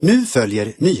Nu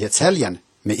följer Nyhetshelgen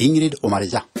med Ingrid och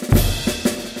Maria.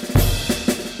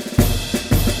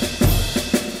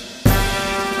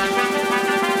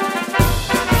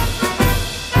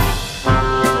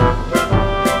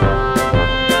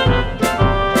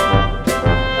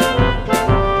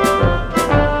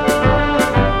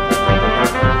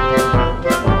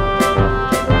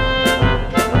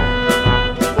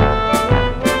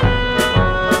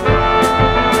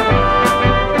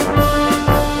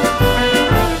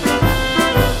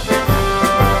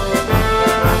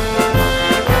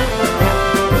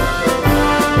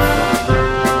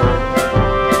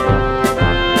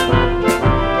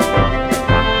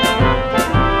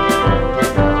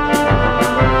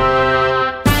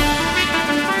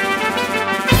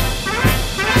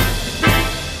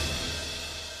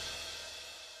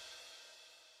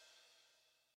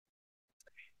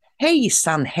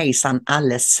 Hejsan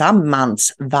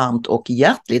allesammans, varmt och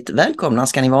hjärtligt välkomna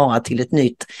ska ni vara till ett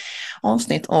nytt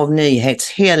avsnitt av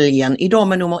Nyhetshelgen. Idag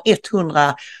med nummer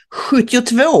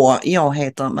 172. Jag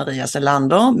heter Maria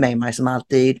Selander, med mig som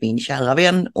alltid min kära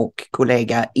vän och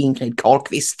kollega Ingrid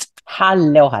Karlqvist.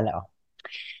 Hallå.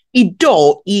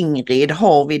 Idag, Ingrid,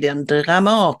 har vi den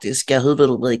dramatiska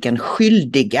huvudrubriken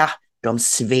Skyldiga, de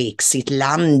svek sitt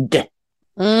land.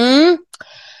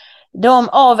 De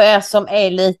av er som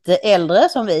är lite äldre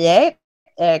som vi är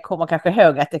kommer kanske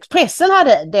ihåg att Expressen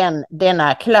hade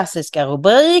denna klassiska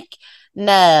rubrik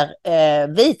när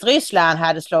Vitryssland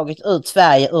hade slagit ut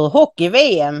Sverige ur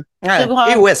hockey-VM.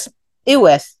 OS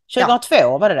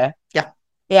 2002 var det?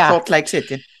 Ja. Salt Lake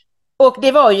City. Och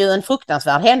det var ju en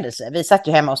fruktansvärd händelse. Vi satt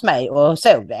ju hemma hos mig och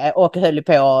såg det och höll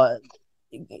på.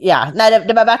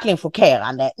 Det var verkligen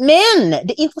chockerande. Men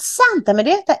det intressanta med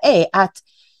detta är att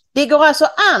det går alltså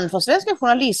an för svenska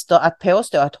journalister att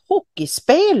påstå att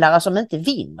hockeyspelare som inte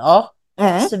vinner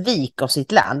sviker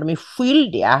sitt land. De är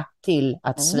skyldiga till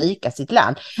att svika sitt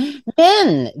land.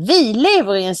 Men vi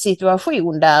lever i en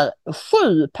situation där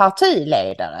 7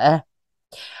 partiledare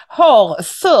har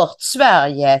fört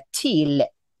Sverige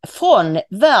från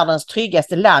världens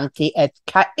tryggaste land till ett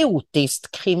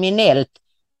kaotiskt kriminellt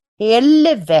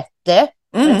helvete.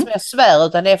 Som jag svär,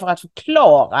 utan det är för att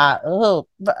förklara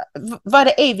vad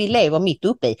det är vi lever mitt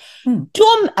uppe i.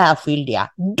 De är skyldiga.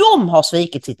 De har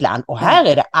svikit sitt land och här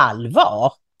är det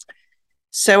allvar.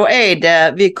 Så är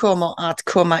det. Vi kommer att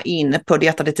komma in på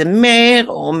detta lite mer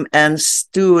om en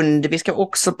stund. Vi ska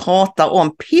också prata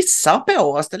om pissar på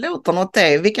oss. Det låter något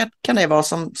det. Vilka kan det vara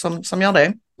som gör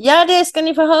det? Ja, det ska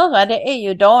ni få höra. Det är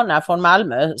ju Dana från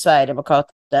Malmö,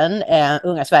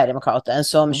 unga Sverigedemokraten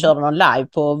som körde någon live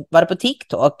var det på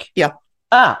TikTok? Ja.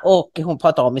 Och hon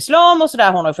pratar om islam och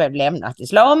sådär. Hon har själv lämnat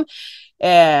islam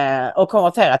och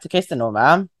konverterat till kristendom,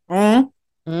 va?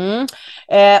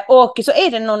 Och så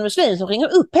är det någon muslim som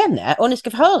ringer upp henne och ni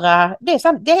ska få höra det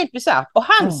är helt bisarrt. Och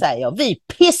han säger, vi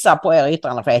pissar på er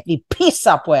yttrandefrihet, vi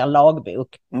pissar på er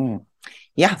lagbok.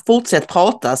 Ja, fortsätt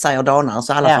prata, säger Dana,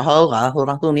 så alla får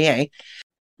höra hur ni är.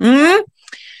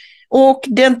 Och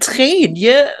den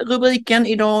tredje rubriken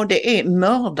idag, det är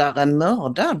mördare,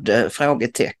 mördad?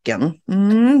 Frågetecken.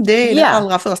 Det är det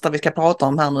allra första vi ska prata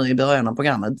om här nu i början av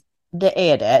programmet.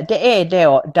 Det är det. Det är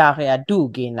då Daria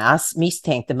Duginas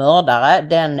misstänkte mördare,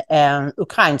 den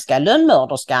ukrainska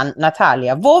lönnmörderskan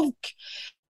Natalia Vovk.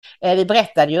 Vi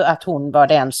berättade ju att hon var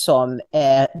den som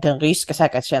den ryska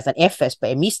säkerhetstjänsten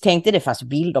FSB misstänkte. Det fanns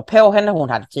bilder på henne. Hon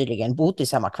hade tydligen bott i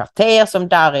samma kvarter som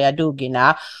Daria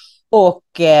Dugina. Och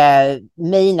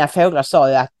mina fåglar sa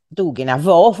ju att Dugina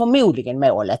var förmodligen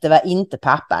målet. Det var inte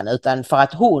pappan, utan för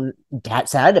att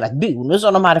sen hade det varit bonus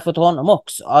om de hade fått honom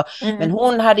också. Men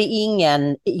hon hade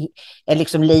ingen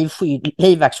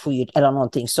livvaktsskydd eller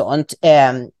någonting sånt.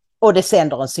 Och det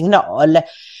sänder en signal.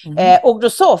 Och då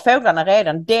sa fåglarna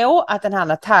redan då att den här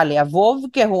Natalia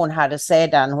Vovke, hon hade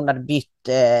bytt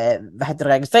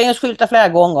registreringsskyltar flera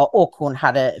gånger och hon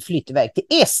hade flytt iväg till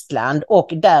Estland. Och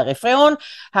därifrån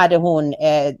hade hon,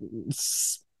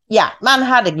 man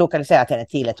hade lokaliserat henne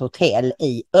till ett hotell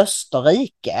i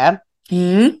Österrike.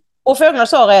 Och fåglarna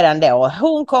sa redan då,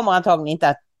 hon kommer antagligen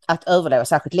inte att överleva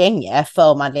särskilt länge,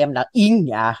 för man lämnar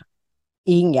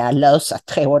inga lösa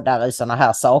trådar i såna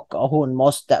här saker. Hon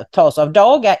måste tas av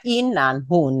dagar innan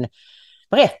hon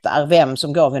berättar vem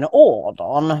som gav henne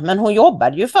ordern. Men hon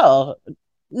jobbade ju för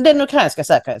den ukrainska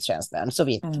säkerhetstjänsten, så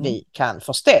vitt vi kan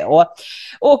förstå.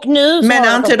 Och nu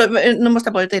nu måste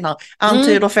jag bryta in här.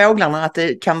 Antyder fåglarna att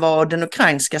det kan vara den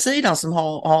ukrainska sidan som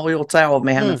har gjort sig av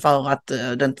med henne för att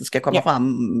det inte ska komma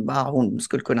fram vad hon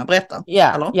skulle kunna berätta?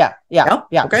 Ja.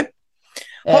 Okay.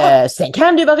 Sen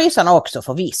kan det ju vara ryssarna också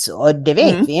förvisso, och det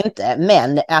vet vi inte.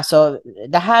 Men alltså,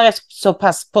 det här är så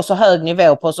pass på så hög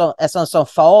nivå, på så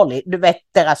farlig. Du vet,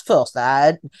 deras första,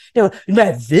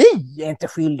 men vi är inte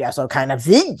skyldiga så Ukraina,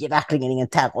 vi är verkligen ingen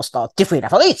terrorstat, till skillnad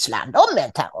från Ryssland, de är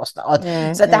en terrorstat.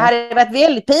 Så det hade varit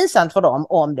väldigt pinsamt för dem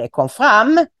om det kom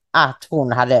fram att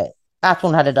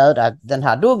hon hade dödat den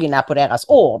här Dugina på deras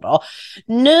order.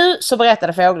 Nu så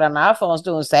berättade fåglarna för en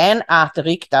stund sedan att det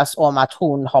ryktas om att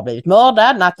hon har blivit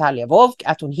mördad, Natalia Vovk,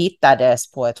 att hon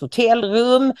hittades på ett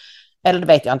hotellrum, eller det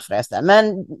vet jag inte förresten,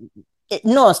 men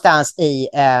någonstans i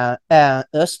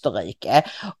Österrike.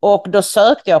 Och då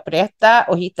sökte jag på detta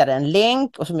och hittade en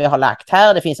länk, och som jag har lagt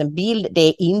här, det finns en bild, det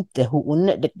är inte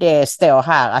hon, det står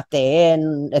här att det är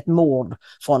ett mord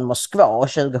från Moskva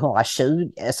 2020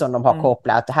 som de har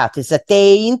kopplat det här till, så att det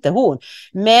är inte hon.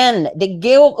 Men det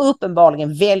går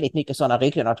uppenbarligen väldigt mycket sådana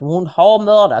rykten att hon har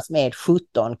mördats med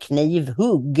 17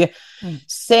 knivhugg.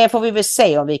 Sen får vi väl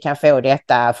se om vi kan få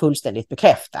detta fullständigt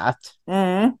bekräftat.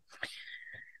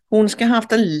 Hon ska ha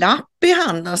haft en lapp i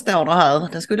handen, står det här.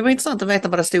 Det skulle vara intressant att veta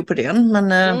vad det stod på den, men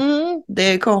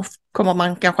det kommer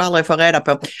man kanske aldrig få reda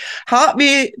på.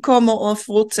 Vi kommer att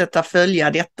fortsätta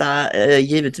följa detta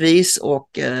givetvis,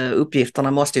 och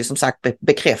uppgifterna måste ju som sagt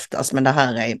bekräftas, men det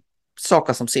här är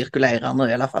saker som cirkulerar nu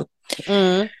i alla fall.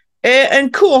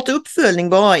 En kort uppföljning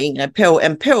bara, Ingrid, på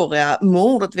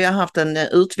Emporia-mordet. Vi har haft en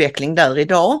utveckling där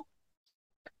idag.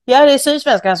 Ja, det är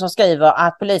Sydsvenskan som skriver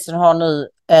att polisen har nu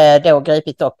då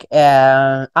gripit och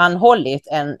anhållit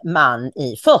en man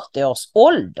i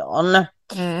 40-årsåldern.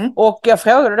 Och jag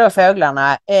frågade då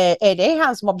fåglarna, är det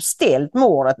han som har beställt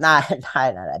mordet? Nej,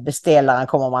 beställaren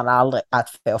kommer man aldrig att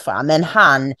få fram. Men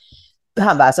han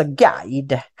var alltså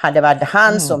guide. Det var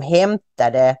han som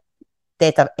hämtade,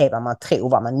 detta är vad man tror,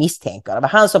 vad man misstänker. Det var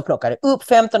han som plockade upp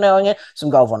 15-åringen, som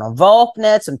gav honom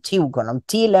vapnet, som tog honom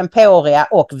till Emporia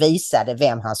och visade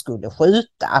vem han skulle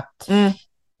skjuta.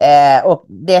 Och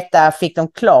detta fick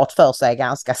de klart för sig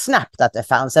ganska snabbt, att det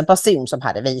fanns en person som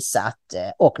hade visat,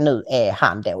 och nu är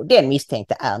han då, den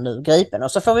misstänkte är nu gripen.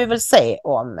 Och så får vi väl se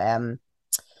om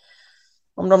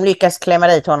de lyckas klämma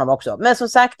dit honom också. Men som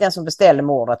sagt, den som beställde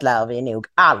mordet lär vi nog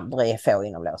aldrig få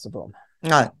inom lås och bom.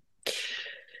 Nej.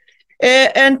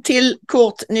 En till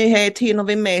kort nyhet hinner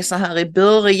vi med så här i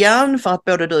början, för att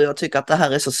både du och jag tycker att det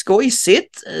här är så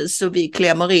skojsigt, så vi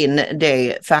klämmer in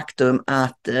det faktum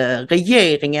att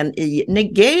regeringen i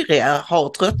Nigeria har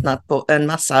tröttnat på en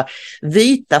massa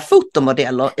vita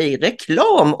fotomodeller i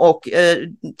reklam och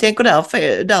tänker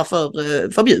därför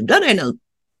förbjuda det nu.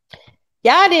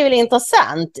 Ja, det är väl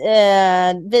intressant.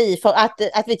 För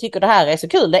att vi tycker det här är så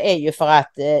kul, det är ju för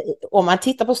att om man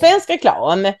tittar på svensk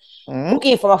reklam och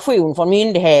information från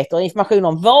myndigheter, information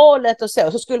om valet och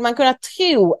så skulle man kunna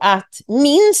tro att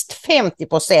minst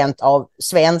 50% av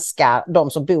svenskar,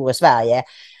 de som bor i Sverige,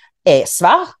 är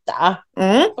svarta.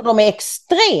 Och de är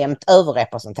extremt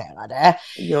överrepresenterade.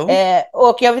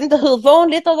 Och jag vet inte hur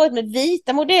vanligt det har varit med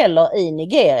vita modeller i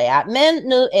Nigeria, men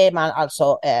nu är man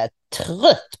alltså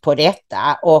trött på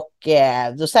detta, och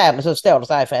då står det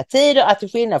så här: för att tider att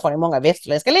till skillnad från i många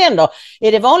västerländska länder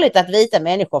är det vanligt att vita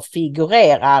människor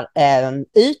figurerar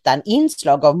utan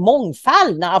inslag av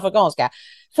mångfald när afrikanska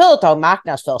företag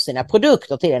marknadsför sina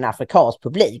produkter till en afrikansk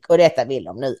publik, och detta vill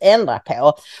de nu ändra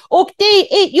på. Och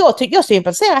jag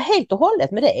sympatiserar helt och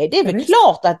hållet med det. Det är väl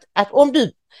klart att om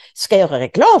du ska göra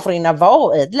reklam för dina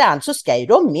varor i ett land, så ska ju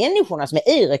de människorna som är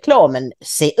i reklamen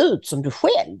se ut som du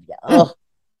själv gör.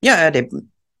 Ja, det är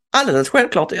alldeles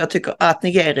självklart. Jag tycker att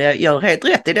Nigeria gör helt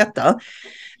rätt i detta.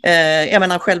 Jag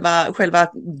menar, själva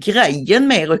grejen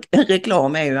med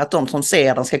reklam är ju att de som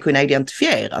ser den ska kunna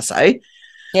identifiera sig.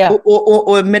 Ja.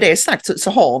 Och med det sagt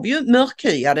så har vi ju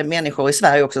mörkhyade människor i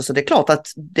Sverige också, så det är klart att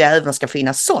det även ska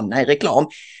finnas sådana i reklam.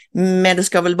 Men det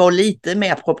ska väl vara lite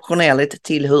mer proportionellt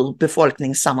till hur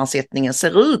befolkningssammansättningen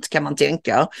ser ut, kan man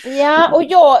tänka. Ja, och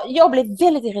jag blev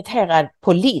väldigt irriterad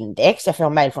på Lindex. Jag får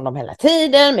mejl från dem hela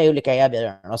tiden med olika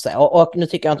erbjudanden och så. Och nu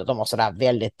tycker jag inte att de har sådär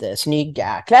väldigt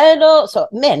snygga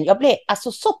kläder. Men jag blev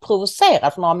alltså så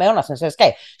provocerad för några månader sedan, så jag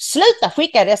skrev: sluta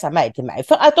skicka dessa mejl till mig.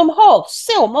 För att de har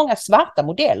så många svarta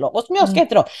modeller. Och som jag skrev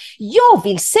till dem: jag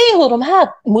vill se hur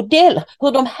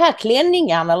de här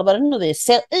klänningarna, eller vad det nu är,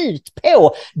 ser ut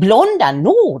på blonda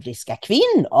nordiska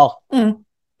kvinnor.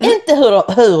 Inte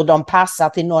hur de passar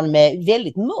till någon med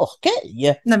väldigt mörk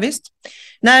hy. Nej, visst.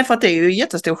 Nej, för att det är ju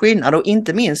jättestor skillnad, och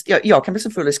inte minst, jag kan bli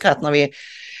så full i skratt när vi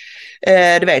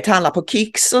handlar på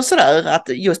Kicks och sådär, att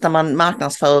just när man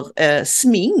marknadsför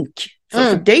smink,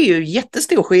 för det är ju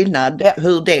jättestor skillnad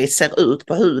hur det ser ut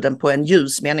på huden på en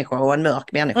ljus människa och en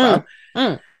mörk människa.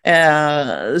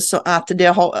 Så att det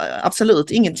har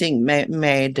absolut ingenting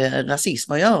med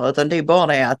rasism att göra, utan det är bara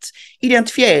det att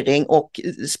identifiering och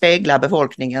spegla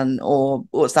befolkningen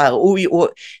och så här. Och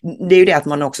det är ju det att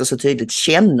man också så tydligt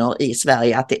känner i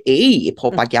Sverige att det är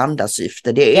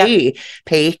propagandasyfte, det är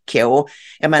PK.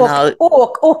 Jag menar...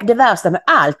 och det värsta med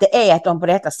allt, det är att de på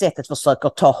detta sättet försöker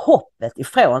ta hoppet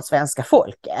ifrån svenska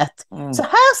folket. Så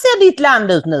här ser ditt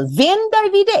land ut nu, vänd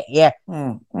dig vid det.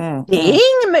 Det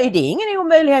är ingen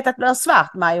omöjlighet att bli en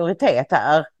svart majoritet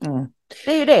här.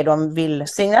 Det är ju det de vill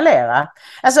signalera.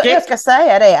 Alltså jag ska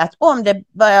säga det att om det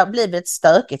börjar bli lite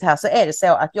stökigt här så är det så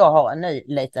att jag har en ny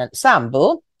liten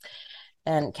sambo.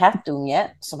 En kattunge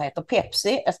som heter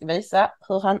Pepsi. Jag ska visa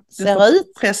hur han ser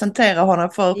ut. Presentera honom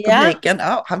för publiken.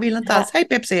 Ja, han vill inte alls. Hej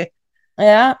Pepsi!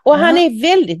 Ja, och han är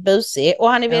väldigt busig och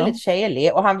han är väldigt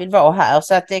kärlig och han vill vara här,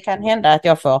 så att det kan hända att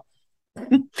jag får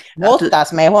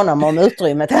brottas med honom om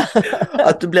utrymmet här.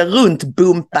 Att du blir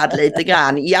runtbumpad lite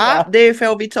grann. Ja, det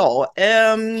får vi ta.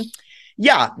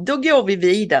 Ja, då går vi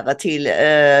vidare till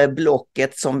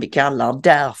blocket som vi kallar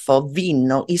Därför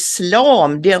vinner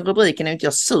islam. Den rubriken är inte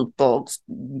jag super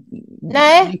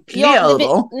lycklig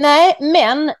över. Nej,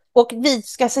 men och vi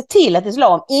ska se till att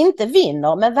islam inte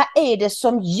vinner. Men vad är det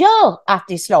som gör att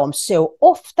islam så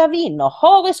ofta vinner?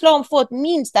 Har islam fått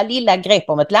minsta lilla grepp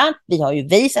om ett land? Vi har ju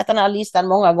visat den här listan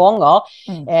många gånger.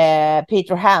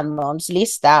 Peter Hammonds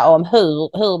lista om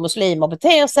hur muslimer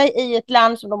beter sig i ett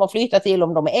land som de har flyttat till.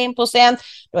 Om de är 1%,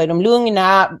 då är de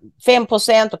lugna.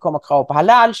 5% och kommer krav på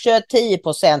halalkött.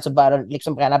 10% så börjar de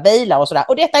liksom bränna bilar och sådär.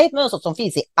 Och detta är ett mönster som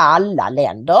finns i alla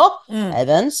länder,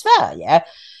 även Sverige.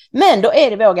 Men då är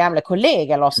det vår gamla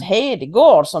kollega Lars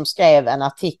Hedegård som skrev en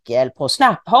artikel på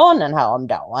Snapphanen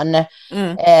häromdagen.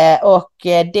 Och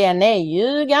den är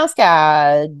ju ganska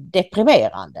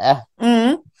deprimerande.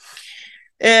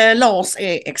 Lars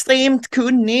är extremt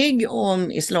kunnig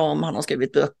om islam. Han har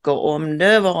skrivit böcker om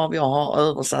det, varav jag har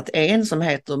översatt en som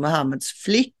heter Muhammeds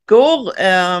flickor.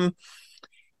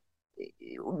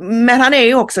 Men han är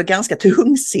ju också ganska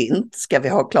tungsint, ska vi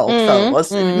ha klart för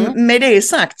oss. Med det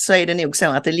sagt så är det nog så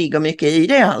att det ligger mycket i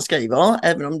det han skriver,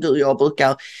 även om du och jag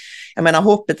brukar, jag menar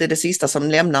hoppet är det sista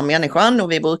som lämnar människan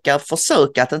och vi brukar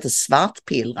försöka att inte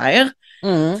svartpillra er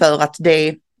för att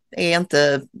det är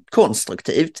inte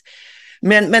konstruktivt.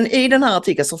 Men i den här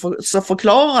artikeln så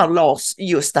förklarar Lars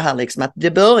just det här liksom att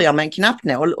det börjar med en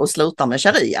knappnål och slutar med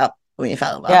sharia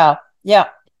ungefär, va? Ja.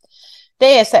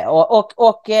 Det är så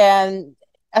och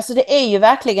alltså det är ju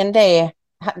verkligen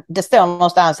det står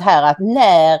någonstans här att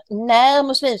när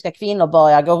muslimska kvinnor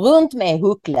börjar gå runt med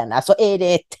hucklarna så är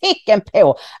det ett tecken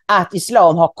på att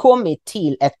islam har kommit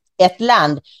till ett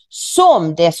land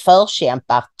som dess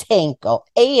förkämpar tänker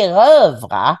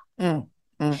erövra.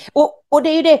 Och det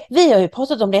är ju det, vi har ju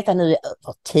pratat om detta nu i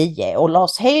över 10 år.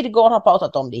 Lars Hedegård har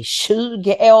pratat om det i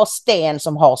 20 år. Sten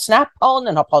som har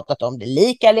Snapphanen har pratat om det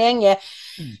lika länge.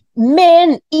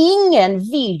 Men ingen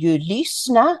vill ju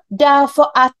lyssna därför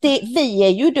att vi är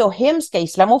ju då hemska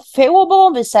islamofober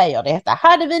om vi säger detta.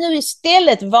 Hade vi nu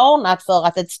istället varnat för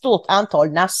att ett stort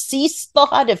antal nazister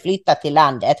hade flyttat till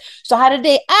landet så hade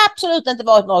det absolut inte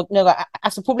varit några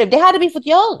problem. Det hade vi fått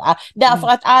göra därför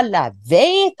att alla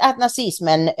vet att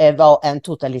nazismen var en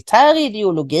totalitär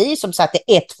ideologi som satte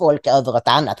ett folk över ett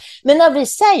annat. Men när vi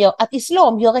säger att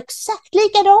islam gör exakt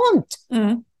likadant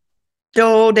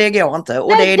då det går inte.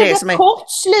 Och det är det som är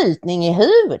kortslutning i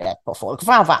huvudet på folk.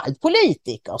 Framförallt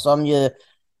politiker som ju,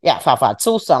 framförallt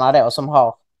sossarna då som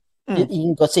har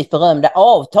ingått sitt berömda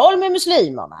avtal med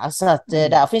muslimerna. Så att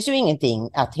där finns ju ingenting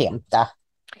att hämta.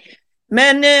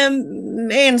 Men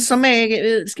en som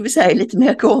är, ska vi säga, lite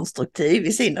mer konstruktiv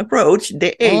i sin approach,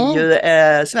 det är ju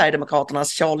Sverigedemokraternas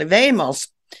Charlie Weimers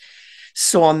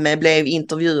som blev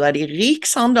intervjuad i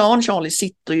Riks häromdagen. Charlie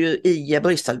sitter ju i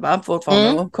Bryssel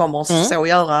fortfarande och kommer så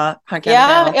göra. Han kan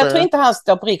jag tror inte han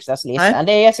står på riksdagslistan. Nej.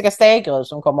 Det är Jessica Stegrud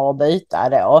som kommer att byta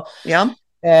då. Ja.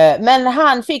 Men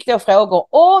han fick då frågor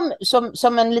om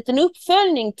som en liten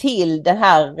uppföljning till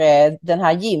den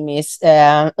här Jimmys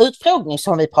utfrågning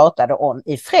som vi pratade om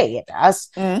i fredags.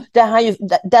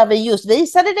 Där vi just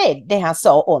visade det han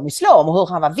sa om islam och hur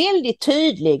han var väldigt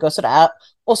tydlig och sådär.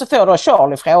 Och så får då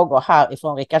Charlie frågor här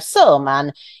ifrån Rickard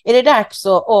Sörman. Är det dags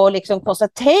att liksom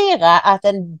konstatera att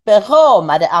den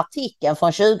beramade artikeln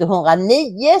från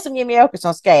 2009 som Jimmy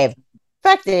Åkesson skrev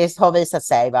faktiskt har visat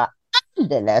sig vara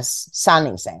alldeles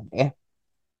sanningsenlig?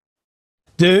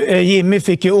 Du, Jimmy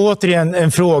fick ju återigen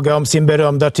en fråga om sin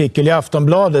berömda artikel i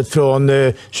Aftonbladet från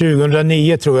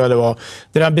 2009 tror jag det var.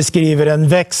 Där han beskriver en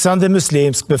växande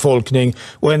muslimsk befolkning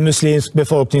och en muslimsk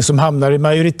befolkning som hamnar i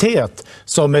majoritet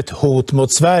som ett hot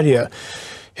mot Sverige.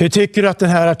 Hur tycker du att den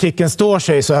här artikeln står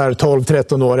sig så här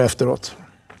 12-13 år efteråt?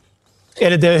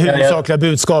 Är det huvudsakliga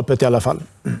budskapet i alla fall?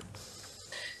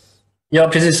 Ja,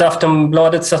 precis.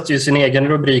 Aftonbladet satte ju sin egen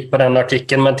rubrik på den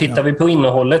artikeln, men tittar vi på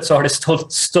innehållet så har det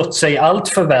stått sig allt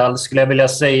för väl, skulle jag vilja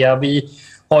säga. Vi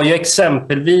har ju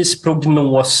exempelvis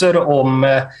prognoser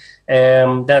om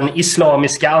den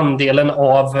islamiska andelen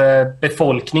av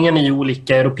befolkningen i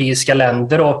olika europeiska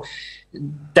länder, och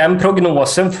den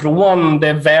prognosen från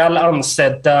det väl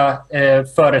ansedda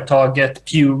företaget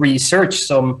Pew Research,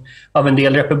 som av en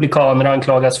del republikaner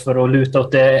anklagas för att luta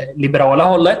åt det liberala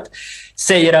hållet,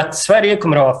 säger att Sverige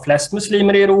kommer att ha flest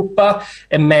muslimer i Europa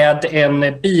med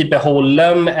en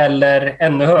bibehållen eller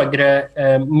ännu högre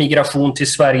migration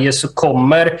till Sverige, så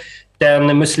kommer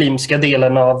den muslimska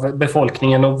delen av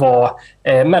befolkningen att vara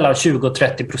mellan 20 och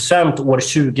 30% år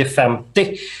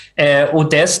 2050. Och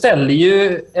det ställer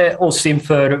ju oss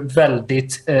inför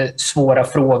väldigt svåra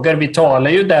frågor. Vi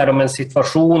talar ju där om en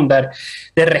situation där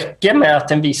det räcker med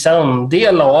att en viss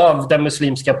andel av den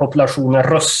muslimska populationen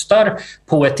röstar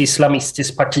på ett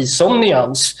islamistiskt parti som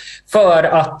Nyans för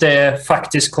att det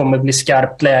faktiskt kommer bli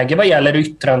skarpt läge vad gäller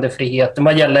yttrandefriheten,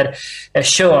 vad gäller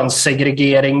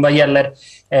könssegregering, vad gäller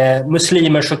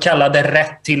muslimers så kallade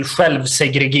rätt till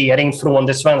självsegregering från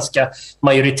det svenska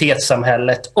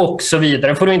majoritetssamhället och så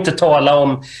vidare. Får du inte tala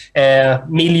om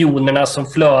miljonerna som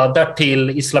flödar till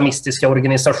islamistiska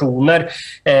organisationer.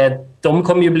 De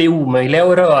kommer ju bli omöjliga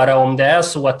att röra om det är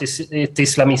så att ett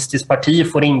islamistiskt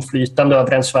parti får inflytande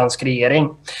över en svensk regering.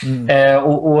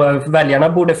 Och väljarna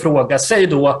borde fråga sig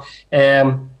då,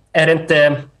 är det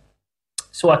inte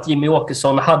så att Jimmy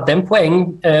Åkesson hade en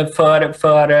poäng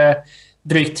för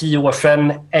drygt 10 år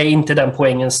sedan? Är inte den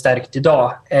poängen stärkt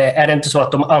idag? Är det inte så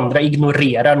att de andra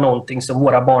ignorerar någonting som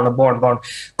våra barn och barnbarn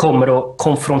kommer att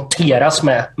konfronteras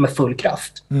med full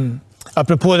kraft?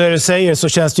 Apropå det du säger så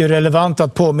känns det ju relevant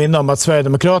att påminna om att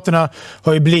Sverigedemokraterna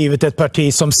har ju blivit ett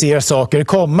parti som ser saker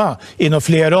komma inom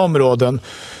flera områden.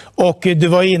 Och du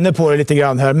var inne på det lite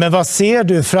grann här, men vad ser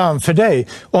du framför dig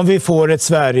om vi får ett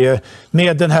Sverige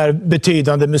med den här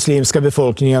betydande muslimska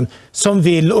befolkningen som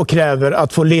vill och kräver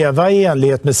att få leva i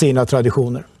enlighet med sina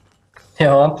traditioner?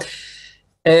 Ja,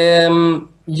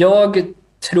 jag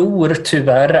tror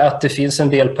tyvärr att det finns en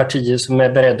del partier som är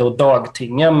beredda att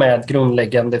dagtinga med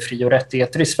grundläggande fri- och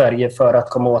rättigheter i Sverige för att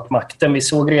komma åt makten. Vi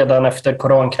såg redan efter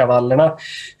korankravallerna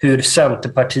hur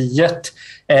Centerpartiet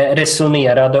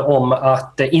resonerade om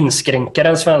att inskränka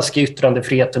den svenska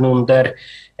yttrandefriheten under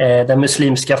den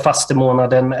muslimska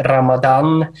fastemånaden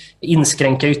Ramadan,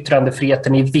 inskränka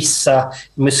yttrandefriheten i vissa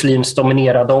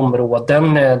muslimsdominerade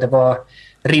områden. Det var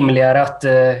rimligare att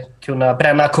kunna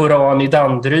bränna koran i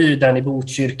Danderyd än i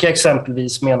Botkyrka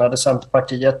exempelvis, menade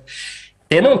Centerpartiet.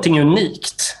 Det är någonting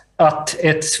unikt att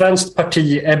ett svenskt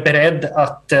parti är beredd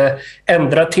att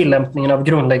ändra tillämpningen av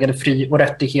grundläggande fri- och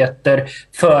rättigheter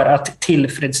för att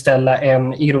tillfredsställa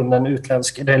en i grunden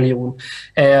utländsk religion.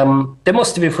 Det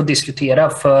måste vi få diskutera,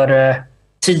 för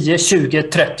 10, 20,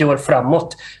 30 år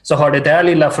framåt så har det där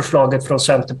lilla förslaget från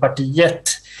Centerpartiet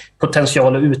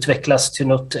potential att utvecklas till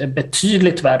något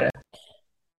betydligt värre.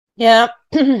 Ja,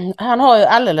 han har ju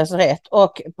alldeles rätt,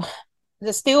 och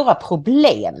det stora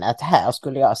problemet här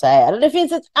skulle jag säga, det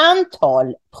finns ett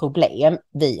antal problem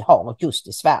vi har just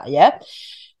i Sverige.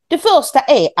 Det första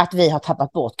är att vi har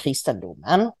tappat bort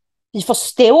kristendomen. Vi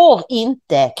förstår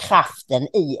inte kraften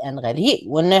i en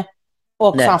religion,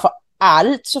 och framför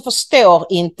allt så förstår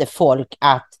inte folk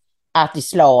att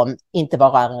islam inte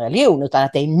bara är en religion utan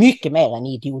att det är mycket mer en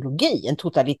ideologi, en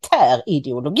totalitär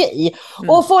ideologi.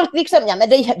 Och folk liksom, ja men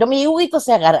de är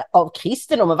ointresserade av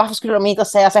kristendomen, varför skulle de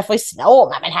intressera sig för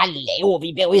islam? Men hallå,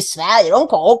 vi bor i Sverige, de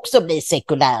kan också bli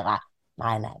sekulära.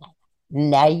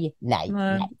 Nej,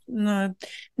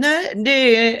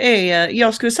 det är,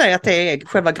 jag skulle säga att det är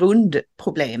själva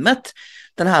grundproblemet.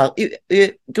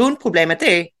 Grundproblemet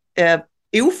är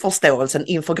oförståelsen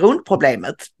inför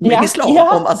grundproblemet med islam,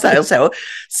 om man säger så.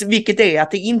 Vilket är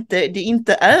att det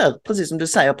inte är, precis som du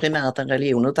säger, primärt en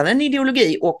religion utan en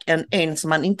ideologi, och en som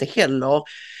man inte heller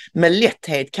med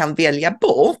lätthet kan välja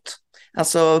bort.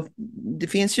 Alltså, det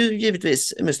finns ju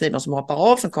givetvis muslimer som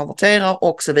hoppar av, som konverterar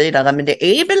och så vidare, men det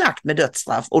är belagt med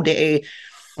dödsstraff, och det är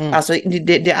alltså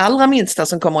det allra minsta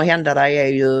som kommer att hända där är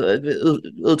ju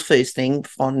utfrysning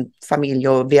från familj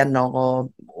och vänner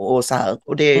och så här,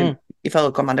 och det är i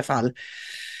förekommande fall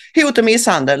hot och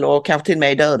misshandel och kanske till och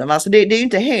med döden. Alltså det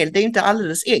är ju inte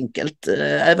alldeles enkelt,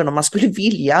 även om man skulle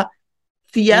vilja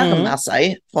fjärna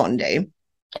sig från det.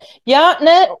 Ja,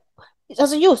 nej,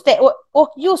 alltså just det,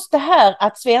 och just det här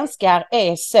att svenskar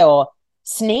är så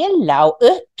snälla och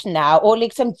öppna och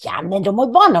liksom, ja men de har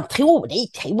ju bara någon tro, de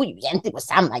tror ju egentligen på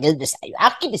samma Gud, det säger ju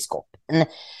ärkebiskopen.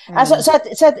 Alltså,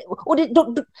 så att, och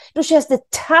då känns det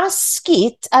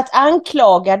taskigt att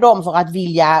anklaga dem för att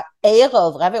vilja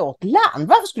erövra vårt land.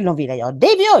 Varför skulle de vilja göra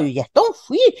det? Vi har ju gett dem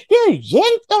skydd, vi har ju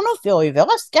hjälpt dem, de får ju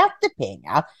våra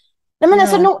skattepengar. Nej, men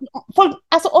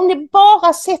alltså, om ni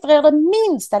bara sätter er det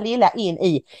minsta lilla in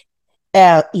i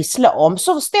islam,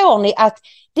 så förstår ni att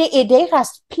det är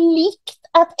deras plikt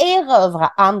att erövra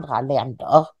andra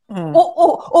länder.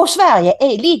 Och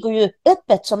Sverige ligger ju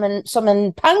öppet som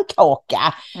en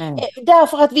pannkaka.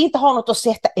 Därför att vi inte har något att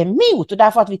sätta emot och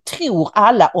därför att vi tror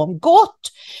alla om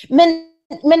gott.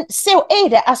 Men så är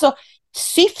det, alltså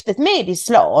syftet med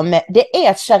islam, det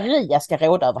är att sharia ska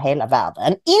råda över hela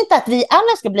världen. Inte att vi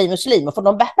alla ska bli muslimer, för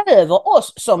de behöver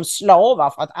oss som slavar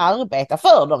för att arbeta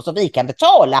för dem så vi kan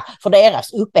betala för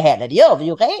deras uppehälle. Det gör vi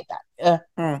ju redan.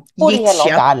 Och det gäller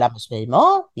inte alla muslimer.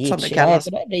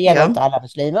 Det gäller inte alla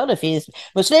muslimer. Det finns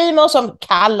muslimer som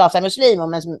kallar sig muslimer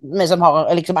men som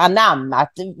har liksom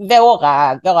anammat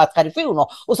våra traditioner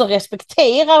och som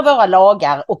respekterar våra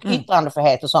lagar och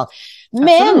yttrandefrihet och sånt.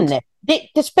 Men det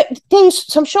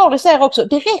är som Charlie säger också,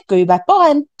 det räcker ju att bara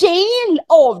en del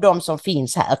av de som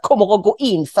finns här kommer att gå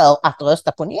in för att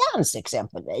rösta på Nyans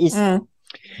exempelvis.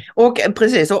 Och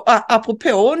precis, och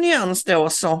apropå Nyans då,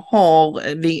 så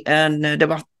har vi en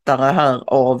debattare här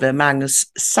av Magnus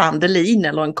Sandelin,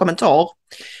 eller en kommentar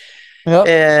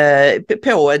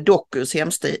på Dokus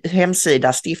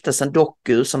hemsida, stiftelsen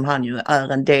Doku, som han ju är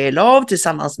en del av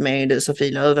tillsammans med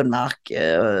Sofie Lövenmark,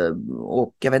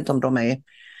 och jag vet inte om de är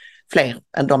fler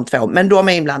än de två, men de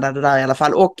är inblandade där i alla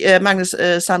fall. Och Magnus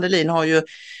Sandelin har ju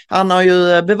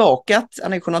bevakat,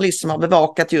 han är journalist som har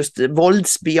bevakat just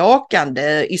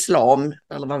våldsbejakande islam,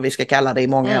 eller vad vi ska kalla det, i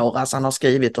många år. Alltså han har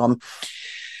skrivit om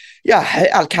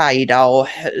Al-Qaida och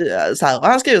så här. Och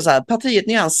han skriver så här: partiet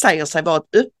Nyans säger sig vara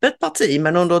ett öppet parti,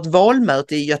 men under ett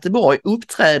valmöte i Göteborg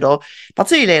uppträder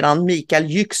partiledaren Mikael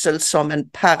Yüksel som en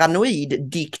paranoid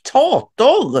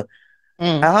diktator.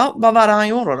 Jaha, vad var det han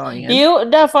gjorde då? Jo,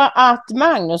 därför att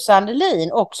Magnus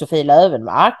Sandelin och Sofie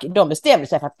Lövenmark, de bestämde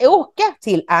sig för att åka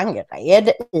till Angered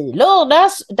i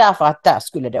lördags, därför att där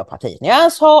skulle då partiet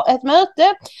Nyans ha ett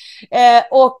möte.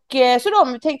 Så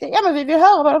de tänkte, ja men vi vill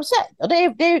höra vad de säger.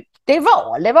 Det är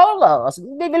valrörelse,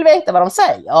 vi vill veta vad de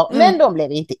säger. Men de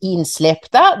blev inte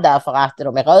insläppta därför att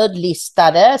de är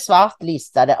rödlistade,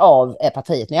 svartlistade av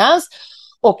partiet Nyans.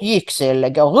 Och Yüksel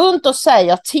går runt och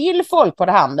säger till folk på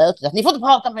det här mötet att ni får inte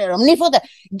prata med dem, ni får inte.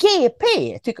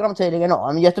 GP tycker de tydligen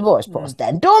om,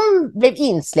 Göteborgs-Posten. De blev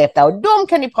insläppta och de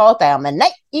kan ni prata om, men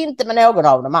nej, inte med någon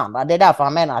av de andra. Det är därför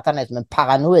han menar att han är som en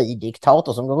paranoid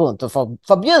diktator som går runt och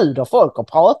förbjuder folk att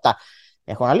prata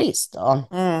med journalister.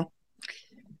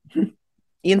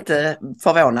 Inte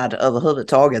förvånad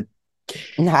överhuvudtaget.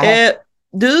 Nej.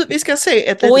 Du, vi ska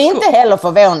se och inte heller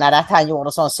förvånad att han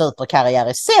gjorde sån superkarriär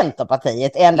i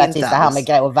Centerpartiet ända tills det här med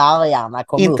grå vargarna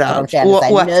kom upp och de kände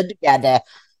sig nödgade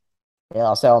att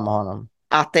göra så med honom.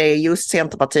 Att det är just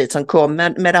Centerpartiet som kom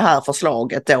med det här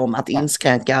förslaget då om att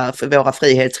inskränka för våra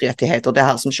frihetsrättigheter, det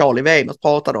här som Charlie Weimers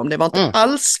pratade om. Det var inte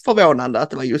alls förvånande att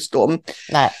det var just de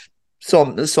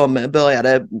som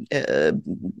började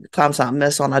tramsa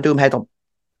med sådana dumheter.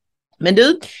 Men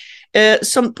du,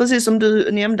 precis som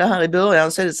du nämnde här i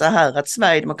början, så är det så här att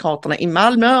Sverigedemokraterna i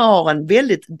Malmö har en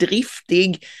väldigt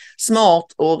driftig, smart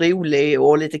och rolig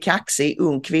och lite kaxig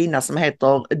ung kvinna som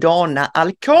heter Dana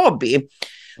Alkabi,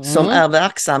 som är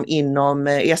verksam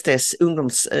inom SDs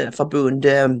ungdomsförbund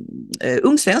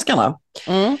Ungsvenskarna.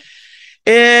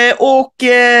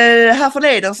 Här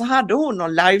förleden så hade hon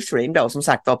någon livestream då, som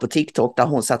sagt var på TikTok, där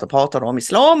hon satt och pratade om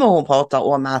islam, och hon pratade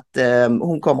om att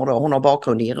hon har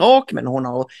bakgrund i Irak, men hon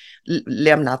har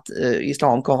lämnat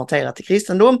islam, konverterat till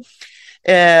kristendom.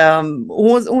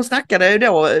 Hon snackade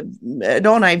då,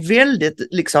 Dana är väldigt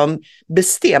liksom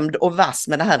bestämd och vass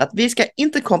med det här att vi ska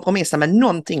inte kompromissa med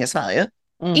någonting i Sverige.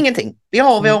 Ingenting. Vi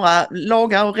har våra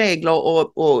lagar och regler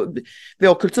och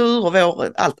vår kultur och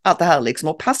allt det här liksom,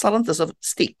 och passar det inte så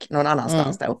stick någon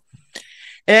annanstans då.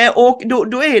 Och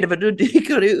då är det, då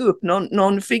dyker det upp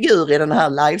någon figur i den här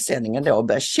livesändningen då och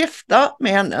börjar käfta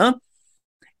med henne.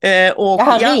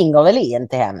 Han ringer väl in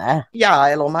till henne?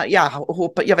 Jag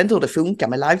vet inte hur det funkar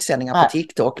med livesändningar på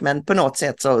TikTok, men på något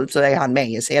sätt så är han med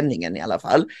i sändningen i alla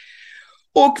fall.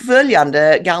 Och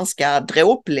följande ganska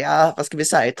dråpliga, vad ska vi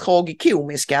säga,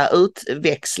 tragikomiska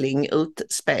utväxling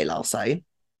utspelar sig.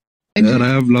 Era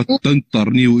jävla töntar,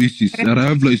 ni och ISIS. Era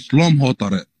jävla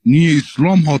islamhatare. Ni är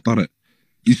islamhatare.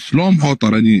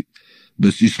 Islamhatare ni.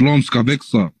 Bes islam ska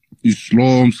växa.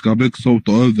 Islam ska växa och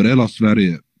ta över hela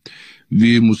Sverige.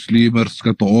 Vi muslimer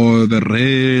ska ta över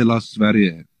hela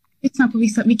Sverige. Lyssna på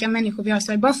vilka människor vi har i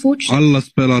Sverige. Bara fortsätt. Alla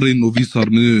spelar in och visar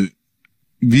nu.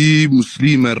 Vi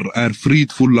muslimer är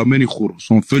fridfulla människor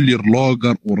som följer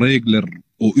lagar och regler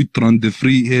och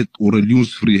yttrandefrihet och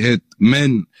religionsfrihet.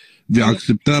 Men vi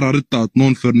accepterar inte att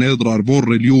någon förnedrar vår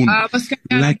religion.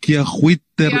 Jag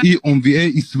skiter i om vi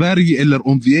är i Sverige eller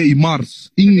om vi är i Mars.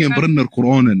 Ingen bränner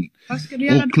Koranen.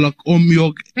 Och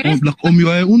om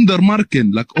jag är under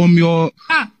marken,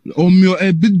 om jag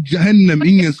är bidjahennem,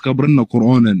 ingen ska bränna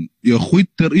Koranen. Jag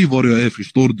skiter i var jag är,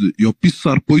 förstår du? Jag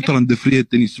pissar på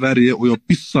yttrandefriheten i Sverige och jag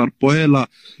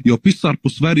pissar på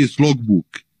Sveriges lagbok.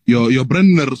 Jag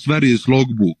bränner Sveriges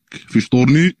lagbok, förstår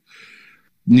ni?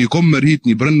 Ni kommer hit,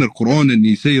 ni bränner Koranen,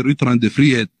 ni säger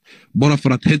yttrandefrihet bara för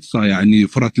att hetsa,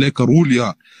 för att leka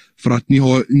roliga, för att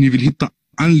ni vill hitta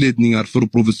anledningar för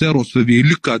att provocera oss, för vi är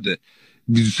lyckade.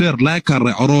 Vi ser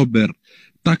läkare, araber,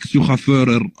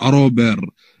 taxichaufförer, araber,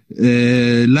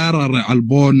 lärare,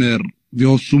 albaner, vi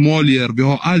har somalier, vi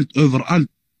har allt överallt.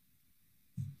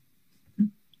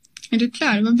 Är du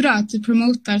klar? Vad bra att du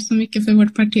promotar så mycket för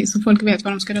vårt parti så folk vet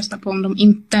vad de ska rösta på om de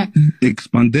inte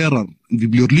expanderar. Vi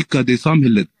blir lyckade i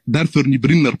samhället. Därför ni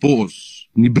brinner på oss.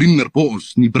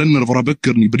 Ni bränner våra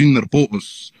böcker, ni brinner på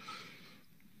oss.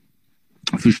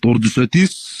 Förstår du,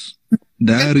 Sötis?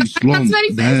 Det här är islam.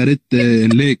 Det här är inte en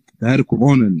lek. Det här är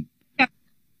Koranen.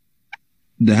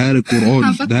 Det här är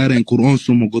Koran. Det här är en Koran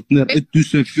som har gått ner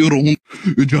 1400.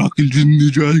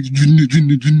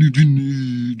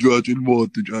 جاك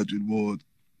الموت.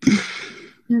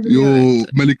 يو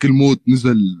ملك الموت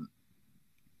نزل.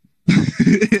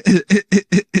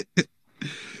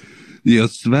 Jag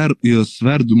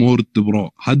svär du mår inte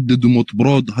bra. Hade du mått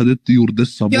bra hade inte gjort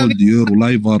dessa våld du gör och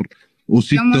lajvar och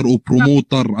sitter och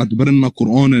promotar att bränna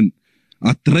Koranen.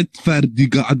 Att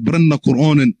rättfärdiga att bränna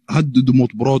Koranen. Hade du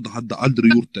mått bra hade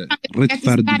aldrig gjort det.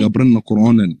 Rättfärdiga bränna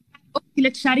Koranen. Och till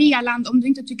ett sharia-land om du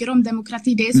inte tycker om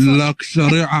demokrati. Det är så. Lag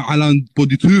sharia-land på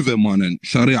ditt huvud, mannen.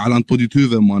 Sharia-land på ditt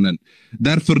huvud, mannen.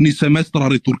 Därför ni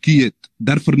semestrar i Turkiet.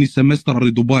 Därför ni semestrar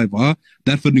i Dubai, va?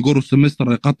 Därför ni går och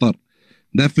semestrar i Qatar.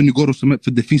 Därför ni går och semestrar.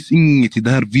 För det finns inget i det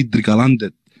här vidriga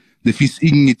landet. Det finns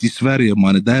inget i Sverige,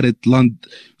 mannen. Det här är ett land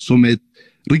som är ett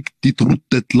riktigt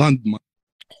ruttet land, man.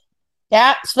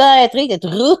 Ja, Sverige är ett riktigt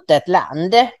ruttet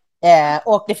land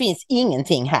och det finns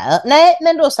ingenting här. Nej,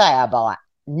 men då säger jag bara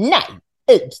nej,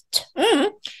 ut.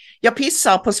 Jag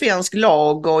pissar på svensk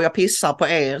lag och jag pissar på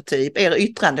er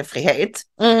yttrandefrihet.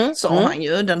 Sa han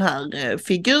ju, den här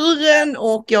figuren,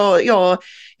 och jag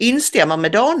instämmer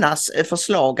med Danas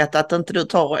förslag att inte du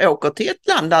tar och åker till ett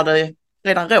land där det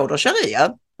redan råder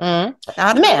sharia.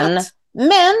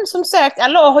 Men som sagt,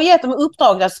 Allah har gett dem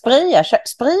uppdrag att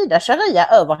sprida sharia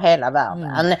över hela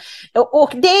världen.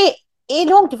 Och det är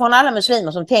långt ifrån alla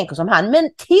muslimer som tänker som han, men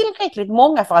tillräckligt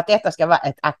många för att detta ska vara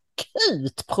ett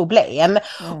akut problem.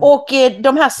 Och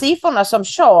de här siffrorna som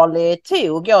Charlie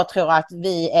tog, jag tror att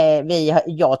vi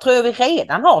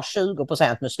redan har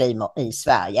 20% muslimer i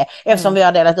Sverige, eftersom vi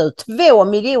har delat ut 2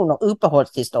 miljoner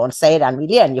uppehållstillstånd sedan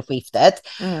millennieskiftet.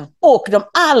 Och de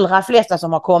allra flesta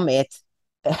som har kommit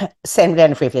sen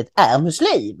millennieskiftet är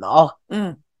muslimer.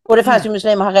 Och det fanns ju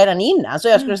muslimer här redan innan, så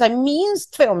jag skulle säga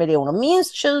minst 2 miljoner,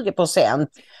 minst 20%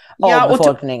 av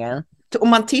befolkningen. Om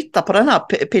man tittar på den här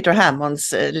Peter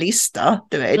Hammonds lista,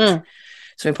 du vet,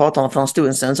 som vi pratade om för en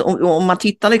stund sedan, så om man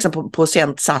tittar liksom på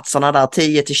procentsatserna där,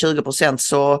 10-20%,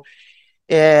 så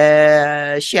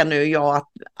känner jag att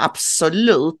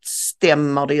absolut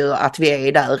stämmer det ju att vi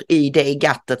är där i det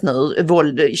gattet nu.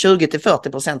 Våld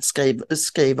 20-40%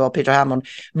 skriver Peter Hammond.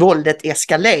 Våldet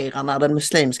eskalerar när den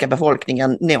muslimska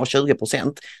befolkningen når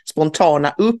 20%.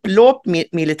 Spontana upplopp,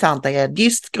 militanta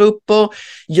jihadistgrupper,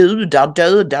 judar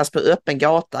dödas på öppen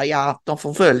gata. Ja, de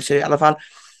förföljs i alla fall.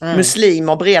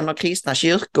 Muslimer bränner kristna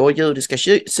kyrkor, judiska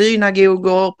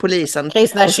synagogor, polisen...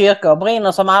 Kristna kyrkor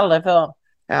brinner som aldrig förr.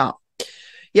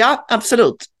 Ja,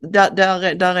 absolut.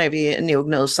 Där är vi nog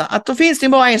nu. Så att då finns det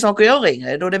bara en sak att göra,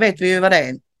 Ingrid, och det vet vi ju vad det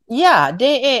är. Ja,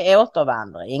 det är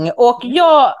återvandring. Och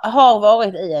jag har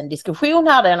varit i en diskussion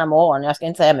här denna morgon, jag ska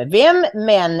inte säga med vem,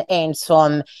 men en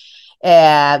som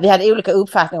vi hade olika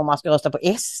uppfattningar om man ska rösta på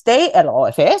SD eller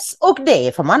AFS, och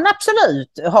det får man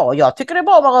absolut ha. Jag tycker det är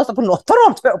bra om man röstar på något av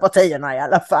de två partierna i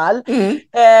alla fall.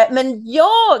 Men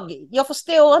jag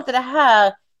förstår inte det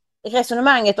här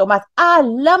resonemanget om att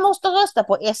alla måste rösta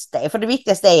på SD, för det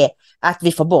viktigaste är att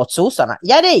vi får bort sossarna.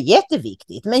 Ja, det är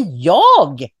jätteviktigt, men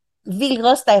jag vill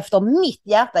rösta efter mitt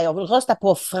hjärta. Jag vill rösta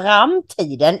på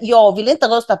framtiden. Jag vill inte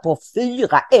rösta på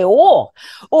 4 år.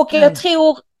 Och jag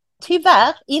tror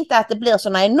tyvärr inte att det blir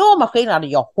såna enorma skillnader.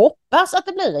 Jag hoppas att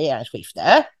det blir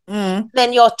regeringsskifte.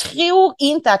 Men jag tror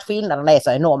inte att skillnaderna är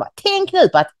så enorma. Tänk nu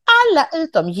på att alla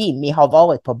utom Jimmy har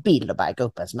varit på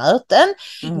Bilderberggruppens möten.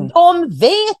 De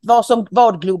vet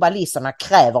vad globalisterna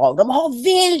kräver av dem. De har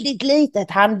väldigt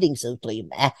litet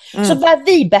handlingsutrymme. Så vad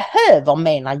vi behöver,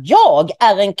 menar jag,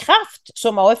 är en kraft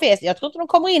som AFS. Jag tror inte de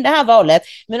kommer in det här valet,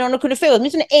 men om de kunde få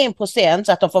åtminstone 1%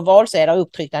 så att de får valsedlar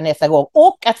upptryckta nästa gång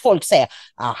och att folk ser,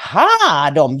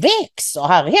 aha, de växer,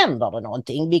 här händer det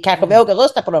någonting. Vi kanske vågar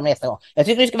rösta på dem nästa gång. Jag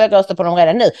tycker vi ska våga rösta på dem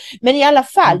redan nu. Men i alla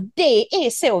fall, det är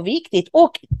så viktigt.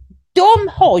 Och de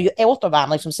har ju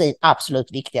återvandring som sin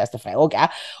absolut viktigaste fråga.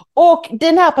 Och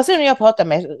den här personen jag pratade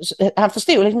med, han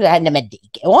förstod liksom det här, nej men det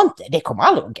går inte, det kommer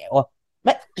aldrig att gå.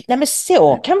 Men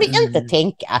så kan vi inte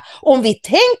tänka. Om vi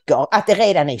tänker att det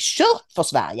redan är kört för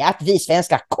Sverige, att vi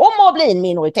svenskar kommer att bli en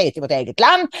minoritet i vårt eget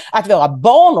land, att våra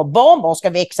barn och barnbarn ska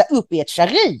växa upp i ett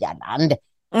sharia-land,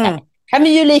 kan vi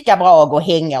ju lika bra gå och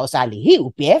hänga oss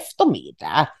allihop i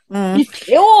eftermiddag. Vi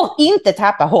får inte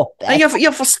tappa hoppet.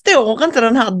 Jag förstår inte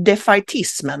den här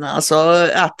defaitismen. Alltså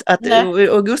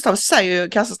och Gustav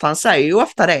Kasselstrand säger ju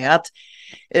ofta det att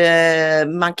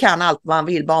man kan allt man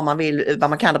vill, bara man vill vad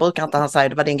man kan. Det brukar inte han säga,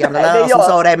 det var din gamla lärare som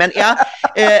sa det. Men, ja,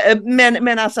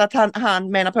 men alltså att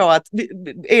han menar på att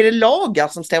är det lagar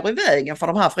som står i vägen för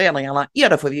de här förändringarna, ja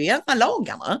då får vi ju ändra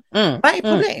lagarna. Vad är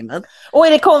problemet? Och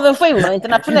är det konventioner,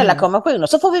 internationella konventioner,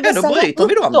 så får vi väl säga upp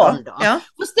dem då. Ja.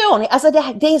 Förstår ni? Alltså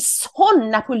det är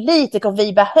sådana politiker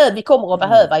vi kommer att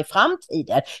behöva i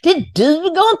framtiden. Det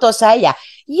duger inte att säga,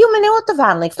 jo men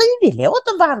återvandring, frivillig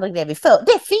återvandring, det vi för,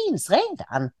 det finns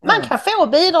redan. Man kan få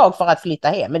bidrag för att flytta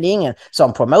hem, men det är ingen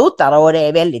som promotar det och det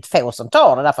är väldigt få som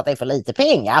tar det därför att det är för lite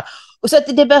pengar. Och så att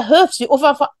det behövs ju, och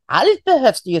framför allt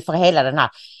behövs det ju för hela den här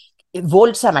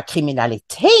våldsamma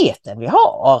kriminaliteten vi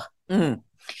har.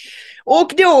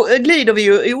 Och då glider vi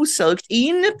ju osökt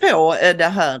in på det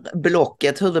här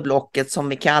huvudblocket som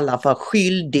vi kallar för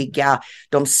Skyldiga,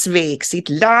 de svek sitt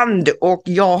land. Och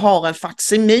jag har en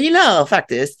facsimil här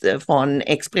faktiskt från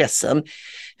Expressen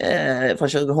från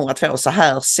 2002. Så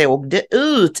här såg det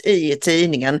ut i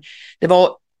tidningen. Det var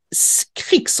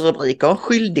krigsrubriker,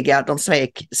 Skyldiga, de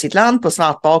svek sitt land på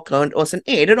svart bakgrund. Och sen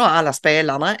är det då alla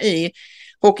spelarna i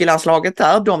hockeylandslaget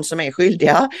där, de som är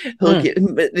skyldiga,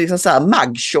 liksom så här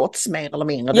mugshots mer eller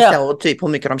mindre, det står typ hur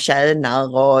mycket de tjänar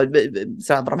och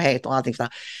så här, vad de heter och allting så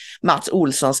här. Mats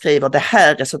Olsson skriver, det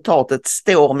här resultatet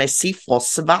står med siffror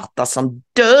svarta som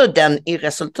döden i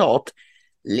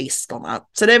resultatlistorna.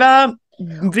 Så det var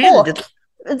väldigt...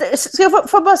 Ska jag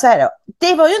få bara säga då,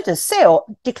 det var ju inte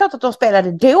så, det är klart att de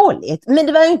spelade dåligt, men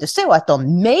det var ju inte så att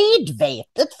de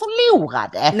medvetet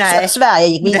förlorade. Så att Sverige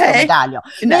gick miste om medaljer.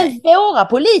 Men våra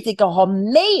politiker har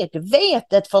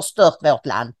medvetet förstört vårt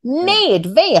land.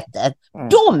 Medvetet.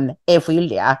 De är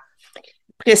skyldiga.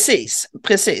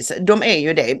 Precis. De är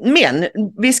ju det. Men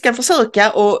vi ska försöka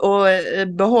att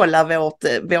behålla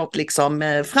vårt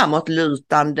liksom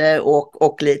framåtlutande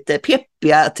och lite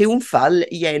peppiga tonfall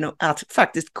genom att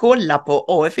faktiskt kolla på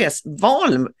AFS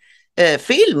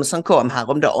valfilm som kom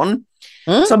häromdagen.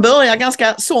 Som börjar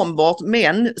ganska sombart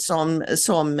men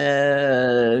som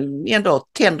ändå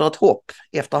tänder ett hopp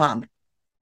efterhand.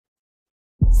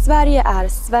 Sverige är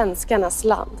svenskarnas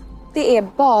land. Det är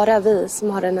bara vi som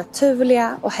har den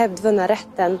naturliga och hävdvunna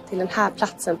rätten till den här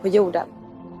platsen på jorden.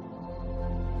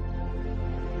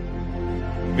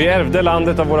 Vi ärvde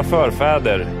landet av våra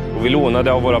förfäder och vi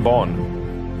lånade av våra barn.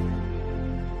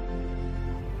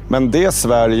 Men det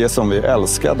Sverige som vi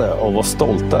älskade och var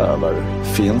stolta över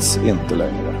finns inte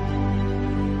längre.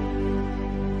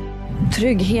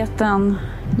 Tryggheten,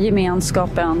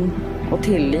 gemenskapen och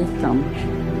tilliten.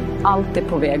 Allt är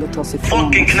på väg att ta sig ifrån.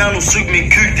 Folken knän och sug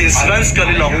min kuk, din svenska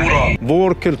lilla hora.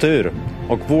 Vår kultur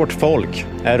och vårt folk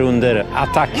är under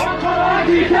attack.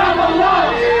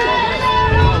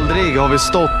 Aldrig har vi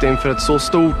stått inför ett så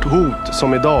stort hot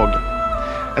som idag.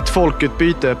 Ett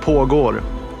folkutbyte pågår.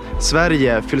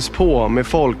 Sverige fylls på med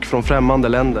folk från främmande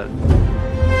länder.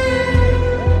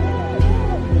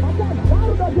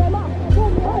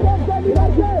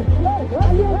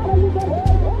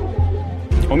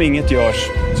 Om inget görs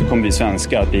så kommer vi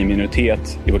svenskar att bli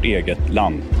minoritet i vårt eget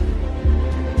land.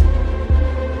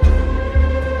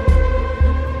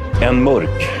 En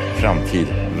mörk framtid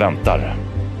väntar.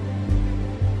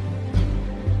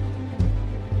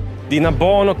 Dina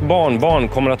barn och barnbarn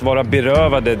kommer att vara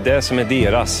berövade det som är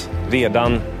deras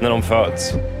redan när de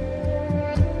föds.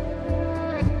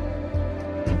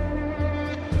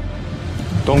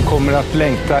 De kommer att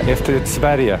längta efter ett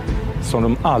Sverige som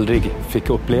de aldrig fick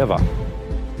uppleva.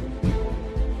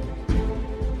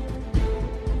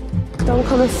 De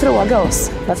kommer fråga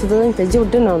oss varför vi inte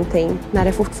gjorde någonting när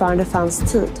det fortfarande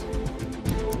fanns tid.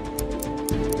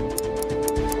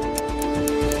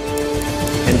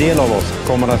 En del av oss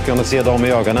kommer att kunna se dem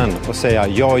i ögonen och säga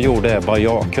jag gjorde vad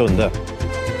jag kunde.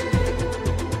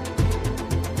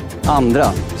 Andra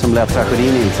som lät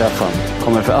tragedin inträffa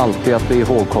kommer för alltid att bli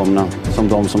ihågkomna som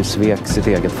de som svek sitt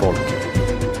eget folk.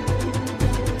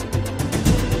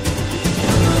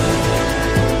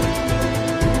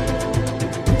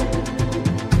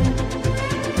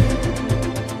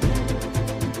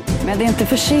 Men det är inte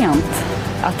för sent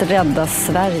att rädda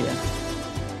Sverige.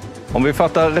 Om vi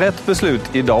fattar rätt beslut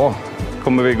idag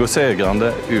kommer vi gå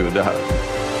segrande ur det här.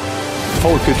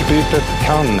 Folkutbytet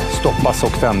kan stoppas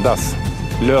och vändas.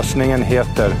 Lösningen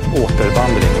heter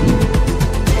återvandring.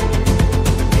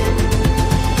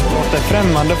 Låt de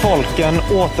främmande folken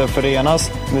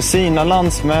återförenas med sina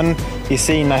landsmän i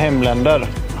sina hemländer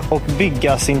och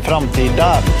bygga sin framtid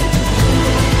där.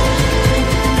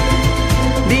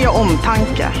 Det är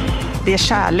omtanke, det är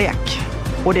kärlek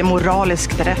och det är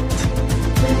moraliskt rätt.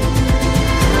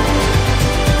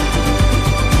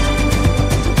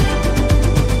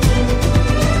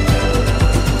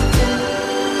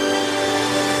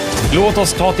 Låt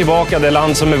oss ta tillbaka det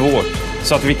land som är vårt,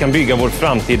 så att vi kan bygga vår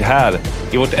framtid här,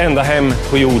 i vårt enda hem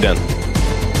på jorden.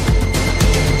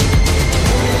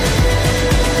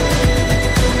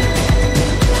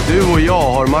 Du och jag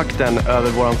har makten över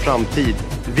vår framtid.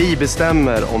 Vi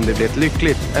bestämmer om det blir ett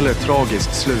lyckligt eller ett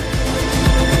tragiskt slut.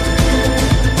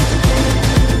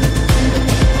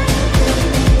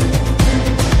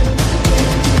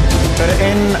 För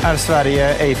än är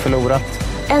Sverige ej förlorat.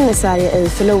 Än är Sverige ej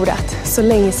förlorat, så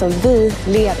länge som vi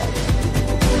lever.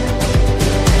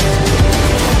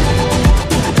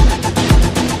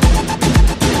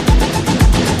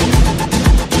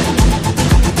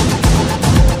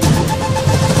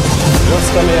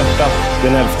 Rösta med hjärtat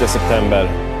den 11 september.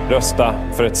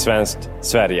 Rösta för ett svenskt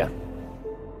Sverige.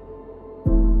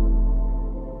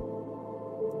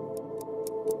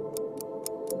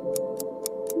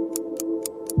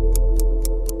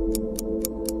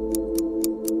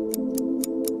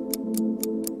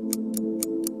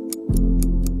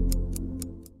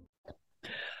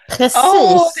 Precis det är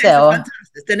så så.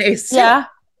 fantastiskt. Den är så. Ja.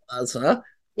 Alltså.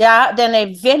 Ja, den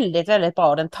är väldigt, väldigt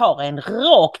bra. Den tar en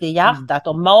rakt i hjärtat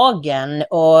och magen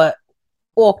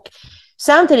och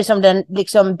samtidigt som den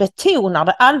liksom betonar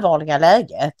det allvarliga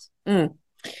läget.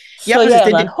 Så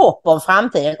ger den hopp om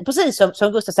framtiden. Precis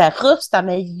som Gustav säger, rösta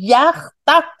med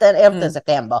hjärtat den 11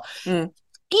 september.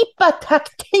 Skippa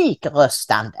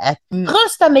taktikröstandet.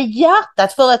 Rösta med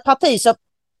hjärtat för ett parti som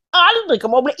aldrig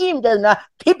kommer att bli inbjudna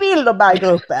till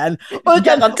Bilderberggruppen.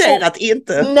 Garanterat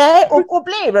inte. Nej, och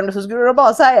blev det så skulle de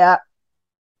bara säga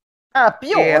up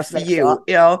yours. Liksom.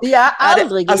 Ja,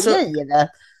 aldrig i livet.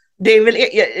 Det är väl,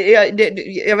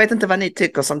 jag vet inte vad ni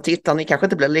tycker som tittar, ni kanske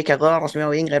inte blir lika rörda som jag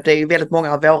och Ingrid. Det är ju väldigt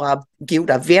många av våra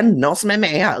goda vänner som är med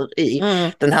här i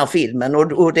den här filmen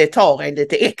och det tar en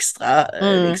lite extra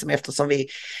liksom, eftersom vi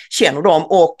känner dem,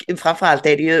 och framförallt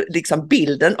är det ju liksom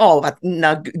bilden av att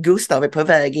när Gustav är på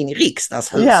väg in i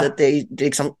riksdagshuset, det är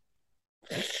liksom...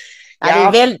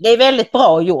 Ja. Det är väldigt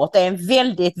bra gjort. Det är en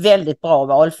väldigt, väldigt bra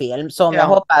valfilm som jag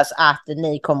hoppas att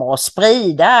ni kommer att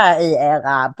sprida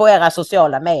på era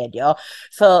sociala medier.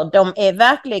 För de är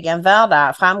verkligen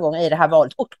värda framgång i det här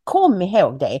valet. Och kom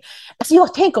ihåg det. Alltså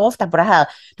jag tänker ofta på det här,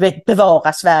 du vet,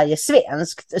 bevara Sverige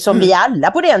svenskt, som vi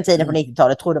alla på den tiden på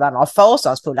 90-talet trodde var några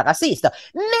fasansfulla rasister.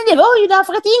 Men det var ju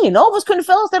därför att ingen av oss kunde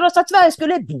föreställa oss att Sverige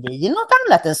skulle bli något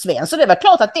annat än svenskt. Så det var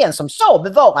klart att den som sa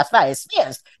bevara Sverige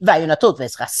svenskt var ju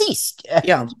naturligtvis rasist.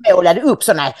 Målade upp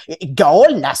sådana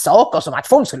galna saker som att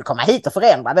folk skulle komma hit och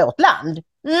förändra vårt land.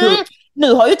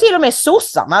 Nu har ju till och med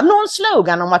sossarna någon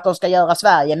slogan om att de ska göra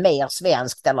Sverige mer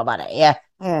svenskt eller vad det är.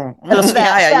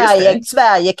 Eller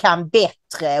Sverige kan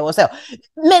bättre och så.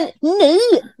 Men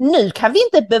nu kan vi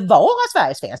inte bevara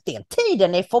Sverige svenskt. Den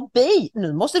tiden är förbi.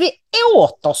 Nu måste vi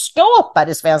återskapa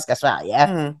det svenska Sverige.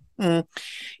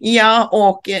 Ja,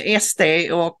 och SD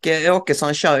och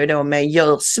Åkesson kör ju då med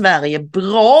gör Sverige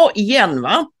bra igen,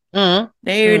 va?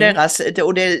 Det är ju deras,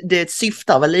 och det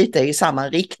syftar väl lite i samma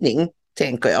riktning,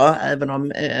 tänker jag, även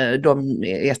om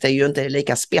SD ju inte är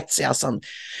lika spetsiga som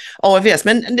AFS.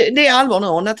 Men det är allvar nu,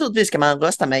 och naturligtvis ska man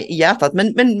rösta med i hjärtat,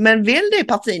 men väl det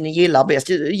parti ni gillar bäst.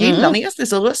 Gillar ni SD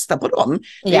så rösta på dem.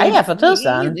 Ja, för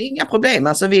tusan. Det är inga problem,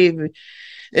 alltså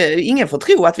ingen får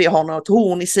tro att vi har något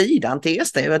horn i sidan till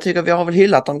SD. Jag tycker vi har väl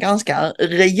hyllat dem ganska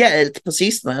rejält på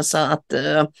sistone, så att...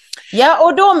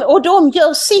 Ja, och de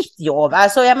gör sitt jobb.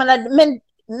 Alltså, jag menar,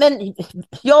 men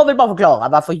jag vill bara förklara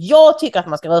varför jag tycker att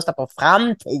man ska rösta på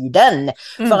framtiden.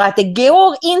 För att det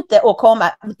går inte att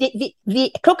komma...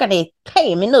 klockan är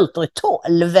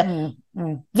 11:03.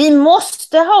 Vi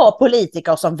måste ha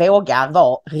politiker som vågar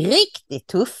vara riktigt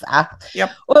tuffa. Ja.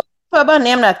 Och får jag bara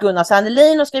nämna att Gunnar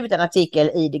Sandelin har skrivit en artikel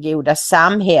i Det goda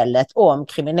samhället om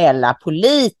kriminella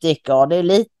politiker. Det är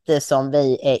lite som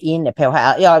vi är inne på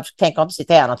här. Jag tänker inte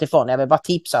citera något ifrån, jag vill bara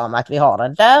tipsa om att vi har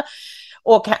den där.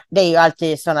 Och det är ju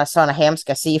alltid sådana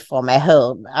hemska siffror med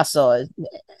hur alltså,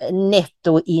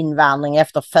 nettoinvandring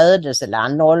efter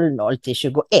födelseland 00 till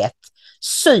 21.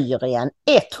 Syrien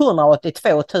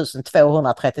 182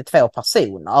 232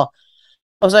 personer.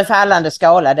 Och så är fallande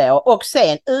skala då. Och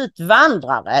sen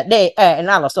utvandrare, det är den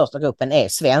allra största gruppen är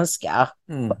svenskar.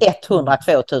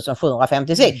 102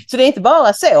 756. Så det är inte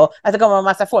bara så att det kommer en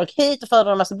massa folk hit och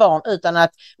föder en massa barn, utan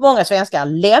att många svenskar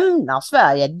lämnar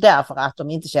Sverige därför att de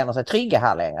inte känner sig trygga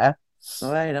här längre.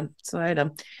 Så är det.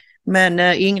 Men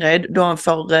Ingrid, de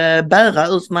får bära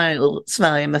ut mig ur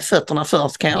Sverige med fötterna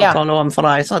först, kan jag tala om för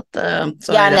dig. Så att,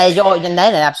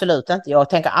 nej, absolut inte. Jag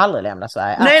tänker aldrig lämna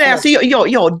Sverige. Nej, alltså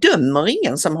jag dömer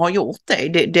ingen som har gjort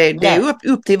det. Det är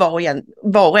upp till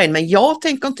var och en, men jag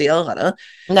tänker inte göra det.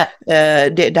 Nej.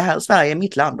 Det här Sverige är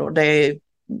mitt land och det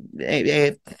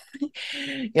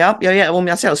är om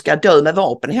jag så ska dö med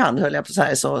vapen i hand, höll jag på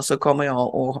att säga, så kommer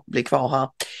jag att bli kvar här.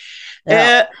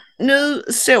 Ja. Nu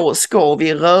så ska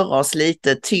vi röra oss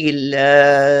lite till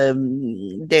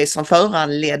det som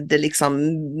föranledde liksom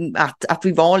att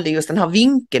vi valde just den här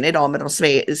vinkeln idag med de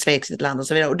svek sitt land och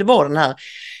så vidare. Och det var den här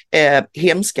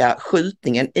hemska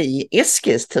skjutningen i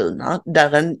Eskilstuna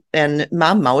där en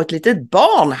mamma och ett litet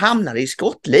barn hamnade i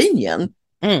skottlinjen.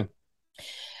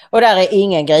 Och där är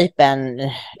ingen gripen, nu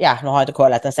har jag inte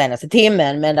kollat den senaste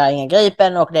timmen, men där är ingen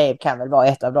gripen och det kan väl vara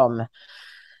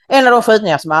en av de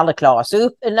skjutningar som aldrig klaras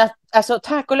upp. Alltså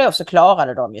tack och lov så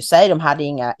klarade de ju sig. De hade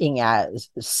inga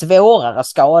svårare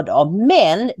skador.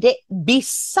 Men det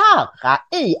bisarra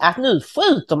i att nu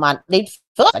skjuter man, det är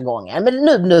första gången, men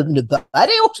nu börjar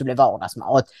det också bli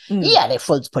vardagsmat. Ja, det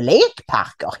skjuts på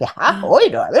lekparker. Oj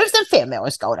då, det är en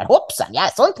 5-årig skada. Hoppsan,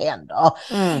 sånt händer.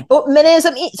 Men en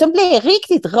som blir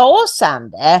riktigt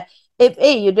rasande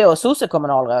är ju då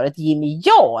sociokommunalrådet Jimmy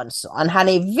Jansson. Han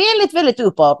är väldigt, väldigt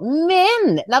upprörd.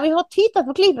 Men när vi har tittat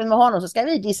på klippen med honom så ska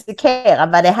vi dissekera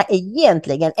vad det här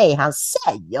egentligen är han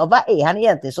säger. Vad är han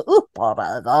egentligen så upprörd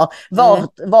över?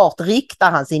 Vart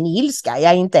riktar han sin ilska?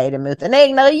 Ja, inte är det mot den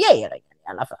egna regeringen i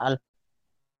alla fall.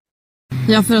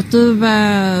 Ja, för att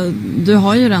du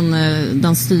har ju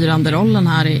den styrande rollen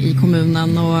här i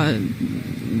kommunen. Och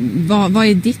vad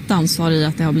är ditt ansvar i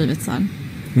att det har blivit så här?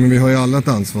 Men vi har ju alla ett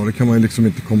ansvar, det kan man ju liksom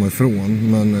inte komma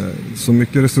ifrån. Men så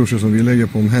mycket resurser som vi lägger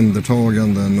på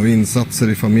omhändertaganden och insatser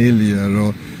i familjer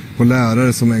och på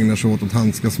lärare som ägnar sig åt att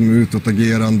handskas med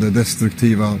utåtagerande,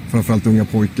 destruktiva, framförallt unga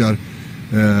pojkar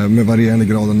med varierande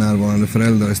grad av närvarande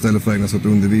föräldrar istället för att ägna sig åt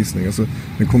undervisning. Alltså,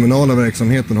 den kommunala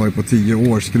verksamheten har ju på 10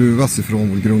 år skruvats ifrån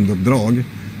vårt grunduppdrag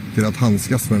till att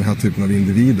handskas med den här typen av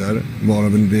individer,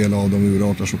 varav en del av dem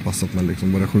urartar så pass att man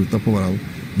liksom börjar skjuta på varandra.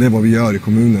 Det är vad vi gör i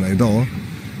kommunerna idag.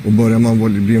 Och börjar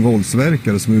man bli en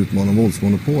våldsverkare som utmanar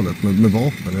våldsmonopolet med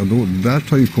vapen, där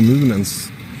tar ju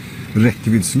kommunens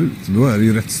räckvidd slut. Då är det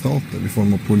ju rättsstaten i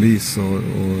form av polis och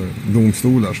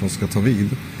domstolar som ska ta vid.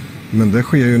 Men det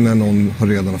sker ju när någon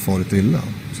redan har farit illa,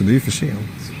 så det är ju för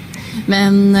sent.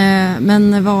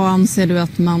 Men vad anser du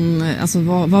att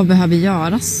vad behöver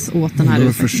göras åt den här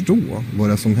utvecklingen? Förstå vad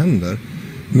det är som händer.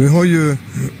 Nu har ju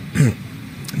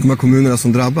de här kommunerna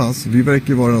som drabbas, vi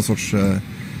verkar vara en sorts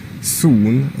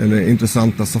zon eller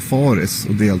intressanta safaris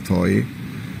att delta i.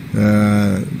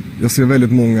 Jag ser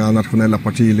väldigt många nationella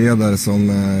partiledare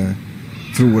som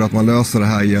tror att man löser det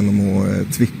här genom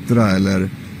att twittra eller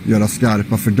göra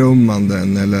skarpa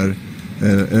fördömanden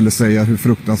eller säga hur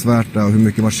fruktansvärt det är och hur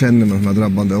mycket man känner med de här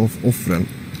drabbade offren.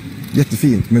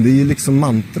 Jättefint, men det är ju liksom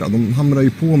mantra. De hamrar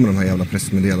ju på med de här jävla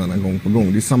pressmeddelarna gång på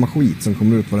gång. Det är samma skit som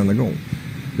kommer ut varenda gång.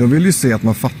 Jag vill ju se att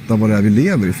man fattar vad det är vi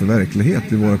lever i för verklighet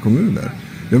i våra kommuner.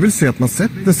 Jag vill se att man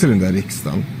sätter sig i den där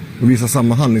riksdagen och visar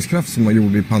samma handlingskraft som man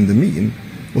gjorde i pandemin.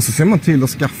 Och så ser man till att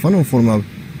skaffa någon form av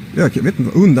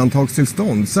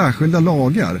undantagstillstånd, särskilda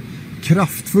lagar,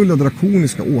 kraftfulla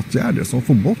drakoniska åtgärder som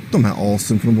får bort de här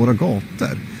asen från våra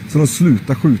gator. Så de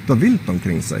slutar skjuta vilt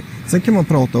omkring sig. Sen kan man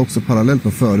prata också parallellt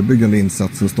med förebyggande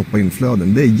insatser och stoppa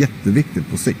inflöden. Det är jätteviktigt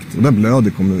på sikt. Och där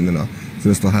blöder kommunerna så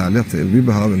det står härliga till. Vi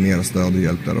behöver mer stöd och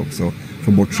hjälp där också.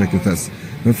 Få bort sekretess.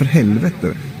 Men för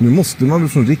helvete, nu måste man väl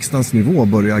från riksdagens nivå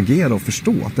börja agera och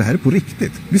förstå att det här är på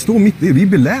riktigt. Vi är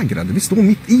belägrade, vi står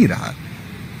mitt i det här.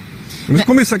 Men det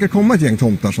kommer ju säkert komma ett gäng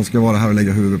tomtar som ska vara här och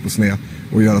lägga huvudet på sned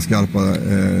och göra skarpa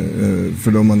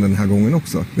fördömanden den här gången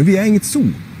också. Men vi är inget zoo.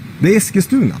 Det är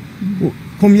Eskilstuna. Och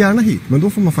kom gärna hit, men då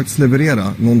får man faktiskt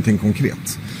leverera någonting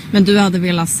konkret. Men du hade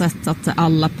velat sett att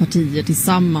alla partier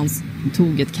tillsammans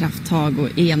tog ett krafttag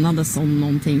och enades om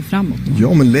någonting framåt då?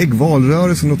 Ja, men lägg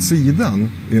valrörelsen åt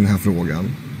sidan i den här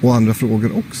frågan. Och andra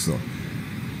frågor också.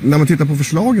 När man tittar på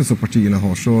förslagen som partierna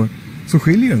har så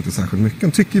skiljer det inte särskilt mycket.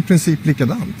 De tycker i princip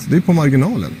likadant. Det är på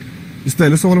marginalen.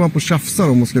 Istället så håller man på och tjafsar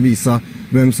om och ska visa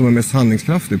vem som är mest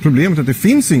handlingskraftig. Problemet är att det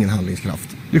finns ingen handlingskraft.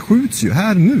 Det skjuts ju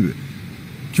här nu.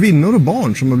 Kvinnor och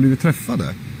barn som har blivit träffade.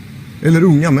 Eller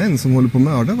unga män som håller på att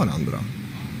mörda varandra.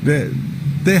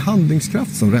 Det är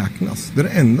handlingskraft som räknas. Det är det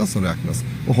enda som räknas.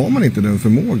 Och har man inte den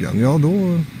förmågan, ja då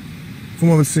får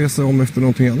man väl se sig om efter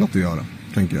någonting annat att göra,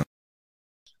 tänker jag.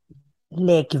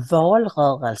 Lägg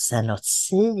valrörelsen åt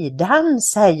sidan,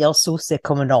 säger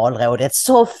sosse-kommunalrådet.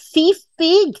 Så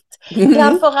fiffigt!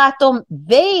 Därför att de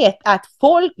vet att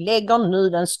folk lägger nu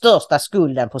den största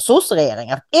skulden på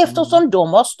sosseregeringen eftersom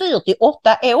de har styrt i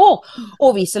 8 år.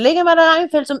 Och visserligen var det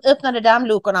Reinfeldt som öppnade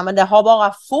dammluckorna, men det har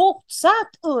bara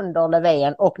fortsatt under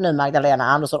Löfven och nu Magdalena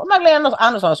Andersson. Och Magdalena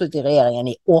Andersson har suttit i regeringen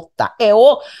i 8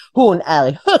 år. Hon är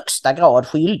i högsta grad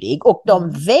skyldig och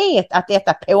de vet att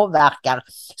detta påverkar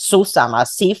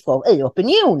sossarnas siffror i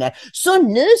opinionen. Så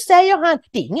nu säger han,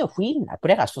 det är ingen skillnad på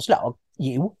deras förslag.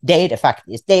 Jo, det är det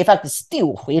faktiskt. Det är faktiskt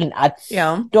stor skillnad.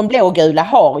 Ja. De blågula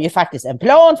har ju faktiskt en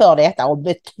plan för detta och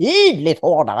betydligt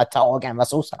hårdare tag än vad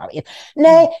sossarna vet.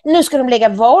 Nej, nu ska de lägga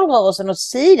valrörelsen åt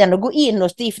sidan och gå in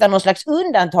och stifta någon slags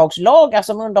undantagslagar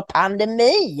som under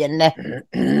pandemin.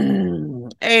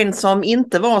 En som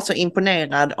inte var så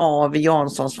imponerad av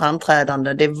Janssons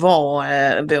framträdande, det var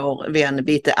vår vän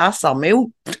Bitte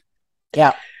Asarmo.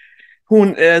 Ja.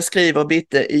 Hon skriver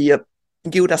Bitte i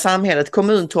Goda samhället,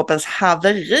 kommuntoppens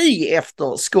haveri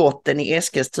efter skotten i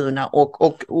Eskilstuna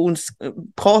och hon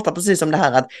pratar precis om det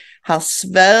här att han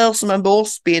svär som en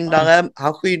borstbindare,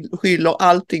 han skyller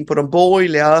allting på de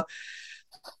borgerliga.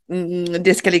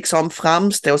 Det ska liksom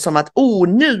framstå som att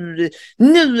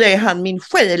nu är han min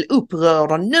själ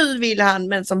upprörd och nu vill han,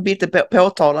 men som Bitte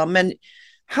påtalar, men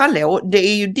hallå, det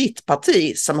är ju ditt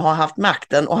parti som har haft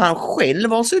makten och han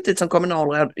själv har suttit som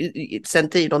kommunalråd sedan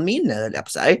tid och minne, höll jag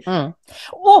på sig.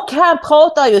 Och han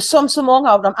pratar ju som så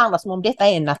många av de andra som om detta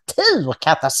är en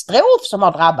naturkatastrof som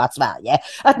har drabbat Sverige.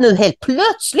 Att nu helt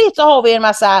plötsligt så har vi en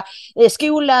massa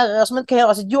skollärare som inte kan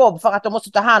göra sitt jobb för att de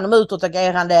måste ta hand om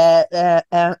utåtagerande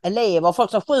elever,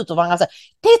 folk som skjuter varandra.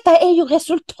 Detta är ju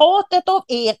resultatet av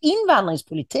er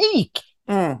invandringspolitik.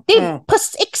 Det är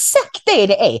exakt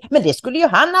det är. Men det skulle ju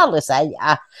han aldrig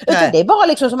säga. Utan det är bara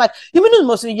liksom som att men nu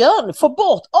måste vi få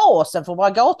bort asen från våra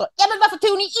gator. Ja, men varför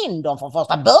tog ni in dem från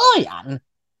första början?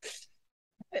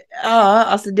 Ja,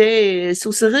 alltså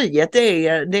sosseriet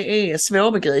det är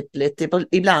svårbegripligt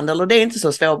ibland, eller det är inte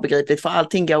så svårbegripligt för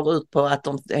allting går ut på att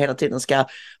de hela tiden ska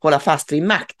hålla fast vid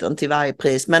makten till varje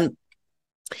pris. Men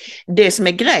det som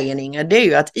är grejen, Inge, det är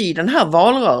ju att i den här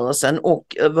valrörelsen och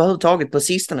överhuvudtaget på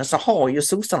sistone så har ju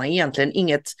sossarna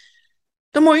egentligen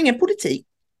de har ju ingen politik.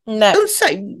 Nej. De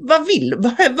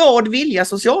säger, vad vilja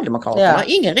Socialdemokraterna?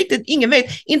 Ja. Ingen vet,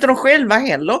 inte de själva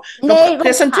heller. Nej, de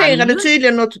presenterade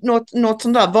tydligen något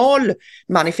sånt där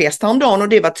valmanifest häromdagen och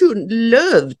det var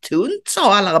lövtunt,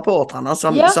 sa alla rapportrarna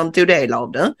som tog del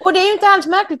av det. Och det är ju inte alls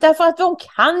märkligt därför att de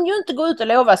kan ju inte gå ut och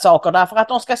lova saker därför att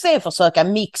de ska sen försöka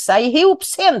mixa ihop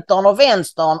Centern och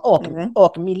Vänstern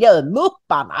och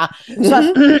miljömupparna. Så att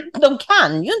de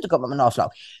kan ju inte komma med några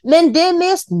slag. Men det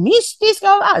mest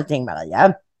mystiska av allting,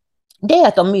 Maria, det är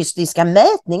att de mystiska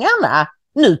mätningarna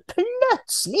nu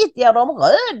plötsligt ger de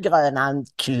rödgröna en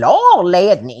klar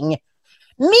ledning.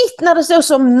 Mitt när det såg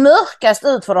som mörkast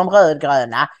ut för de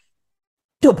rödgröna,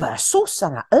 då börjar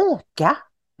sossarna öka.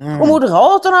 Och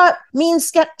Moderaterna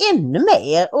minskar ännu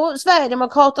mer och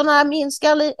Sverigedemokraterna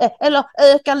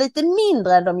ökar lite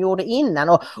mindre än de gjorde innan.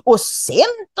 Och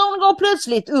Centern går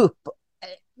plötsligt upp.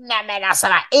 Nej men alltså,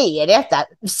 vad är detta?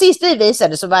 Sist vi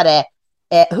visade så var det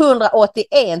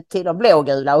 181 till de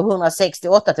blågula och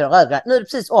 168 till de rödgröna. Nu är det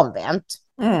precis omvänt.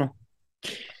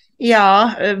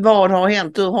 Ja, vad har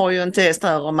hänt? Du har ju en tes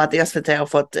där om att SVT har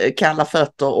fått kalla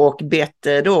fötter och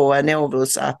bett då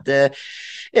Novus att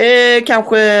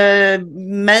kanske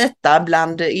mäta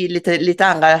i lite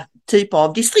andra typer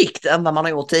av distrikt än vad man har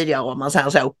gjort tidigare, om man säger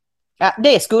så. Ja,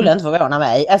 det skulle inte förvåna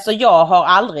mig. Alltså jag har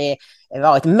aldrig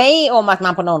varit med om att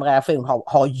man på någon reaktion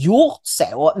har gjort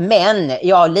så, men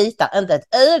jag litar inte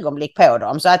ett ögonblick på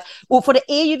dem. Så att, och för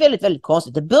det är ju väldigt, väldigt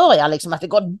konstigt. Det börjar liksom att det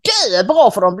går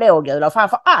bra för de blågula och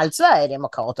framförallt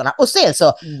Sverigedemokraterna. Och sen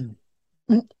så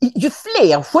ju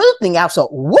fler skjutningar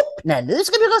så, nej nu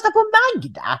ska vi rösta på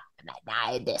Magda.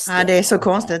 Nej, det är så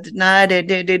konstigt. Nej,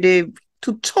 det är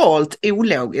totalt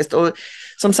ologiskt. Och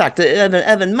som sagt,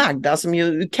 även Magda som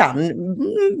ju kan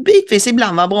bitvis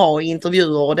ibland vara bra i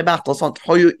intervjuer och debatter och sånt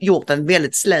har ju gjort en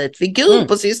väldigt slät figur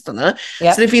på sistone.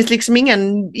 Ja. Så det finns liksom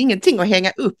ingenting att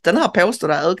hänga upp den här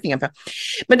påstådda ökningen på.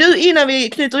 Men du, innan vi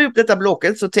knyter upp detta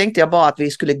blocket så tänkte jag bara att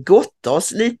vi skulle gotta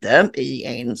oss lite i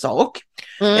en sak.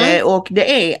 Och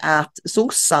det är att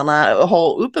sossarna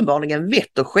har uppenbarligen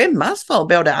vett att skämmas för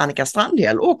både Annika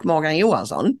Strandhäll och Morgan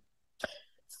Johansson.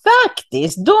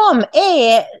 Faktiskt, de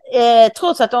är,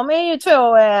 trots att de är ju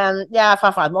två,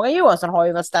 framförallt Morgan Johansson har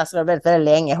ju varit statsråd väldigt, väldigt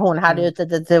länge. Hon hade ju ett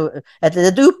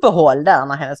litet uppehåll där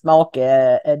när hennes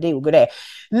make dog och det.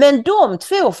 Men de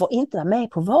två får inte vara med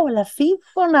på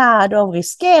valaffischerna. De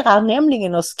riskerar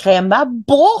nämligen att skrämma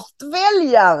bort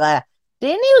väljare.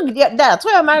 Det är nog, där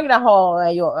tror jag Magda har,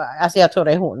 alltså jag tror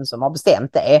det är hon som har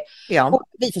bestämt det. Ja. Och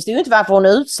vi förstår ju inte varför hon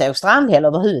utsåg Strandhäll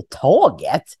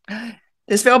överhuvudtaget.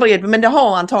 Det är svårbegripligt, men det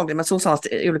har antagligen med sossarnas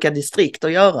olika distrikt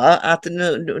att göra. Att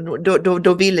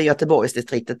då ville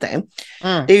Göteborgsdistriktet det.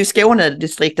 Det är ju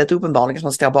Skånedistriktet uppenbarligen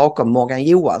som står bakom Morgan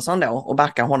Johansson då och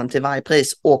backar honom till varje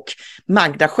pris. Och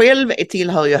Magda själv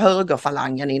tillhör ju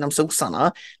högerfalangen inom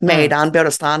sossarna, medan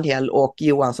både Strandhäll och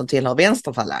Johansson tillhör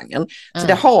vänsterfalangen. Så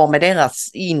det har med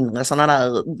deras inre sådana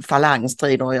där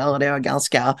falangstrider att göra, det är jag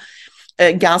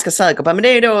ganska säker på. Men det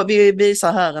är då, vi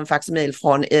visar här en faksimil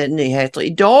från Nyheter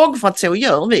idag, för att så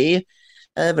gör vi.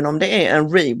 Även om det är en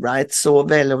rewrite så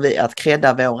väljer vi att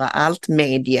credda våra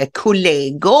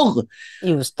altmediekollegor.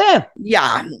 Just det. Ja,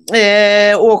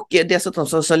 och dessutom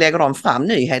så lägger de fram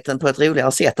nyheten på ett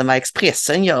roligare sätt än vad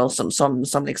Expressen gör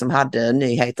som liksom hade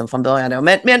nyheten från början då.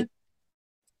 Men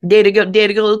det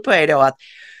går ut på är då att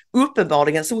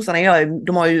uppenbarligen sossarna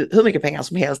de har ju hur mycket pengar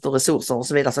som helst och resurser och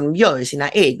så vidare, så de gör ju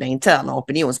sina egna interna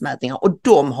opinionsmätningar, och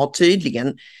de har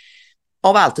tydligen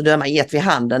av allt att döma gett vid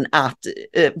handen att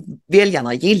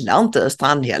väljarna gillar inte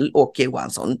Strandhäll och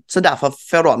Johansson, så därför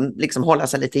får de liksom hålla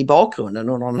sig lite i bakgrunden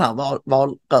under den här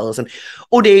valrörelsen.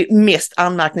 Och det mest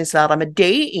anmärkningsvärda med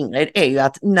det, Ingrid, är ju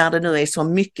att när det nu är så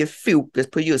mycket fokus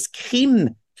på just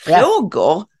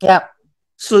krimfrågor,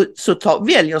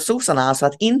 väljer sossarna alltså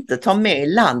att inte ta med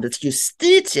landets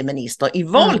justitieminister i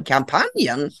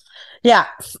valkampanjen. Ja,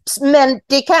 men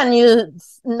det kan ju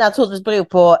naturligtvis bero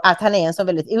på att han är en så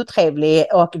väldigt otrevlig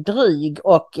och dryg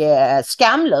och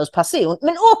skamlös person.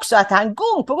 Men också att han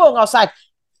gång på gång har sagt: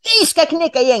 vi ska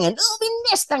knäcka gängen. Nu har vi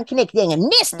nästan knäckt gängen.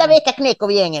 Nästa vecka knäcker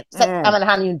vi gängen. Så, men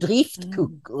han är ju en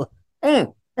driftkucko.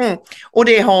 Och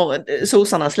det har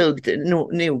sossarna slugt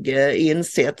nog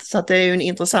insett. Så att det är ju en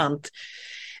intressant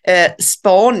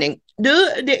spaning. Du,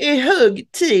 det är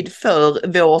hög tid för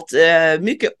vårt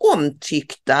mycket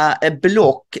omtyckta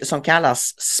block som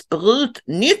kallas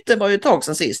Sprutnytt. Det var ju ett tag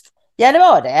sedan sist. Ja, det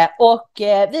var det. Och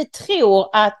vi tror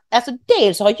att, alltså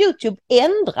dels har YouTube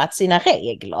ändrat sina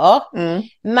regler.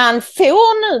 Man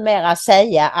får numera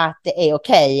säga att det är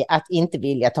okej att inte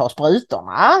vilja ta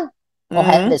sprutorna. Och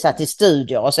hänvisa till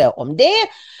studier och så om det.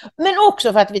 Men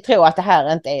också för att vi tror att det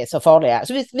här inte är så farliga.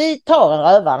 Så vi tar en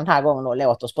rövare den här gången och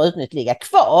låter Sprutnytt ligga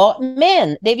kvar.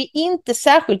 Men det vi inte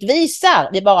särskilt visar,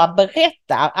 vi bara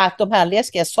berättar att de här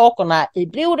läskiga sakerna i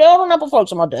blodådrorna på folk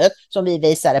som har dött, som vi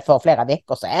visade för flera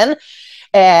veckor sedan,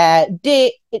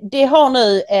 det har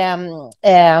nu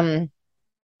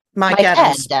Mike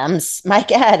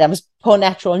Adams på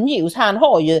Natural News, han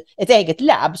har ju ett eget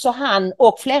labb, så han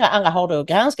och flera andra har då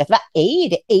granskat, vad är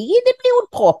det? Är det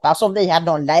blodproppar? Som vi hade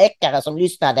någon läkare som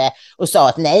lyssnade och sa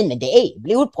att nej, men det är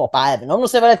blodproppar, även om de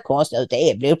ser väldigt konstiga ut,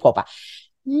 det är blodproppar.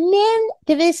 Men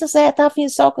det visar sig att det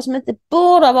finns saker som inte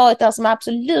borde ha varit där, som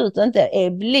absolut inte är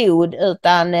blod,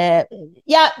 utan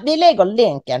vi lägger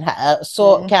länken här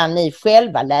så kan ni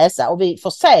själva läsa, och vi får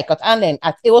säkert anledning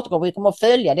att återgå. Vi kommer att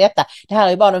följa detta. Det här är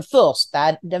ju bara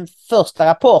den första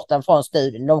rapporten från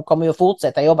studien. De kommer ju att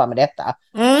fortsätta jobba med detta.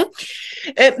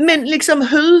 Men liksom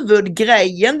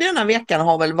huvudgrejen denna veckan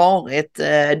har väl varit,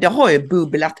 det har ju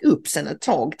bubblat upp sedan ett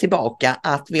tag tillbaka,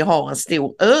 att vi har en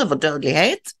stor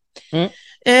överdödlighet.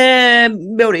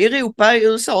 Både i Europa, i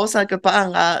USA och säkert på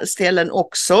andra ställen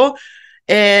också.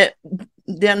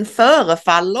 Den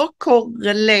förefaller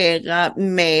korrelera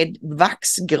med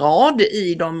vaxgrad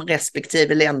i de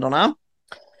respektive länderna.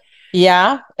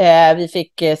 Ja, vi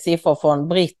fick siffror från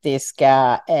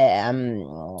brittiska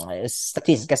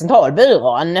statistiska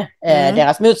centralbyrån,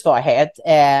 deras motsvarighet.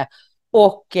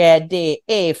 Och det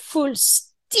är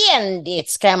ständigt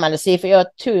skrämmande siffror. Jag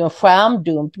tog en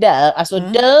skärmdump där. Alltså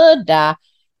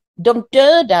de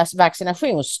dödas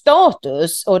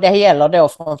vaccinationsstatus, och det gäller då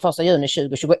från 1 juni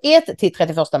 2021 till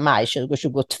 31 maj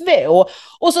 2022.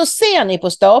 Och så ser ni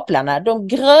på staplarna, de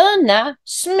gröna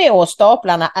små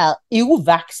staplarna är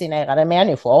ovaccinerade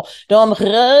människor. De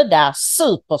röda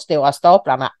superstora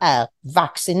staplarna är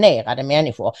vaccinerade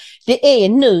människor. Det är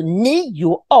nu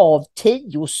 9 av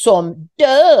 10 som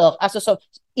dör, alltså som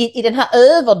i den här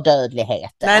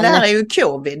överdödligheten. Nej, det här är ju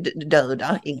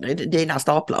covid-döda, Ingrid, dina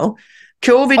staplar.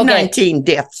 Covid-19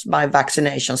 deaths by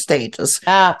vaccination status.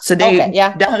 Så det,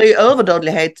 det här är ju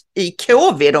överdödlighet i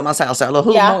covid, om man säger så.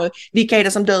 Eller vilka är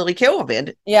det som dör i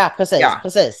covid? Ja,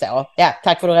 precis så. Ja,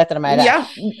 tack för att du rättade mig där. Ja.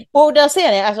 Och där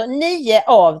ser ni alltså 9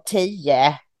 av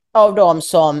 10 av dem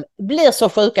som blir så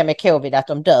sjuka med covid att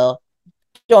de dör,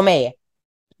 de är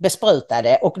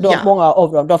besprutade, och många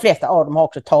av dem, de flesta av dem har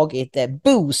också tagit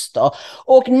booster.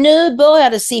 Och nu börjar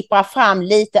det sippra fram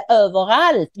lite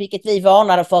överallt, vilket vi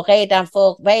varnade för redan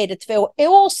för 2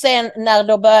 år sedan när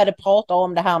de började prata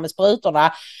om det här med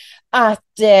sprutorna, att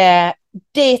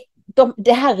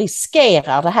det här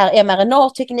riskerar, det här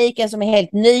mRNA-tekniken som är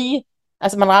helt ny.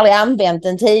 Alltså man har aldrig använt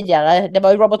den tidigare. Det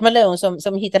var ju Robert Malone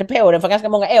som hittade på den för ganska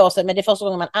många år sedan, men det är första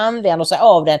gången man använder sig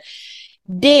av den.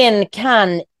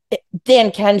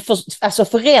 Den kan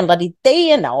förändra ditt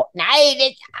DNA. Nej, det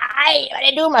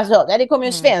är dumma. Det kom ju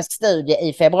en svensk studie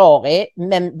i februari,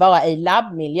 men bara i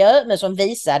labbmiljö, men som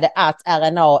visade att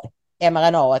RNA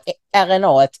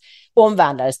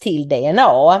omvandlades till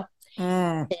DNA.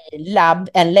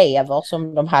 En lever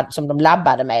som de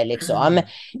labbade med liksom.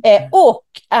 Och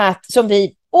att, som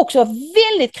vi också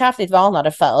väldigt kraftigt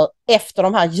varnade för efter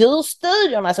de här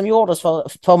djurstudierna som gjordes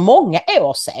för många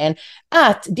år sedan,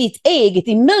 att ditt eget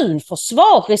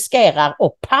immunförsvar riskerar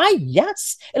att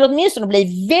pajas, eller åtminstone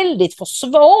bli väldigt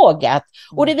försvagat.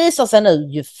 Och det visar sig nu,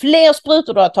 ju fler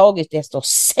sprutor du har tagit, desto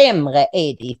sämre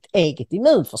är ditt eget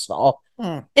immunförsvar.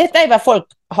 Detta är vad folk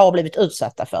har blivit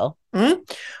utsatta för.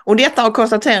 Och detta har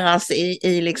konstaterats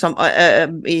i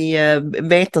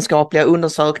vetenskapliga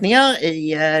undersökningar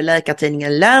i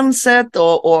läkartidningen Lancet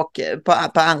och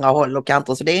på andra håll och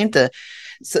kanter. Så det är inte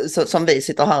som vi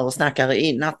sitter här och snackar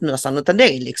i nattmössan, utan det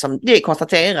är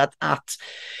konstaterat att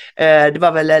det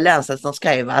var väl Lancet som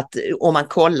skrev att om man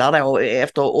kollar då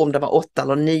efter om det var 8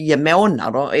 eller 9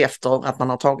 månader efter att man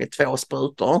har tagit 2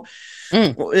 sprutor,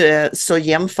 så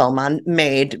jämför man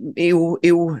med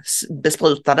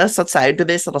obesprutade, så att säga. Det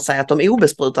visar sig att de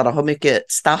obesprutade har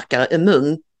mycket starkare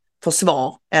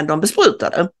immunförsvar än de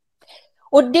besprutade.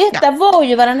 Och detta var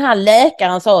ju vad den här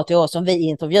läkaren sa till oss som vi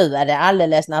intervjuade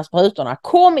alldeles när sprutorna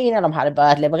kom, innan de hade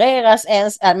börjat levereras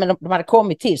ens, men de hade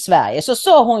kommit till Sverige. Så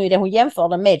sa hon ju det, hon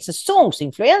jämförde med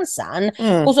säsongsinfluensan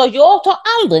och sa, jag tar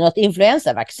aldrig något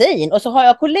influensavaccin. Och så har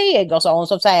jag kollegor, sa hon,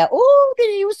 som säger, det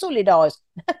är osolidariskt.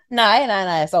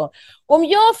 nej, sa hon. Om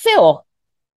jag får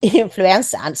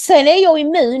influensan, sen är jag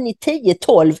immun i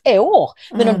 10-12 år.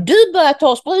 Men om du börjar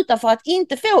ta sprutan för att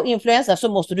inte få influensa, så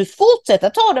måste du fortsätta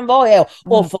ta den varje år.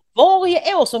 Och för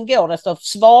varje år som går, desto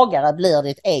svagare blir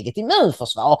ditt eget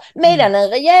immunförsvar. Medan en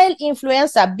rejäl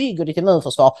influensa bygger ditt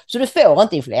immunförsvar, så du får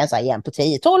inte influensa igen på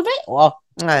 10-12 år.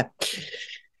 Nej.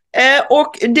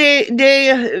 Och det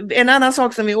en annan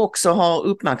sak som vi också har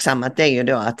uppmärksammat, det är ju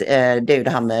då att det är ju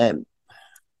det här med,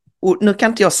 och nu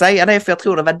kan inte jag säga det, för jag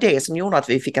tror det var det som gjorde att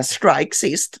vi fick en strike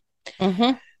sist.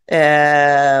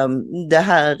 Det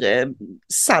här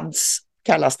SADS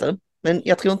kallas det. Men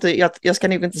jag tror inte, jag ska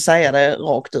nog inte säga det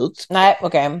rakt ut. Nej,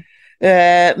 okej.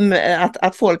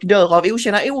 Att folk dör av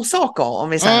okända orsaker, om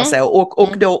vi säger så.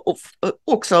 Och då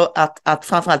också att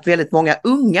framförallt väldigt många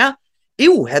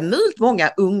ohemult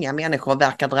många unga människor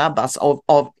verkar drabbas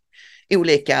av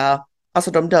olika.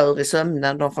 Alltså de dör i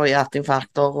sömnen, de får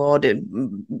hjärtinfarkter och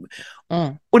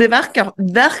det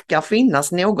verkar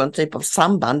finnas någon typ av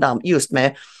samband där, just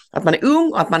med att man är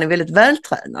ung och att man är väldigt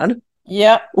vältränad.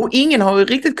 Ja. Och ingen har ju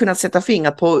riktigt kunnat sätta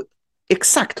fingret på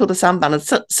exakt hur det sambandet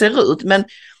ser ut, men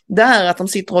det här att de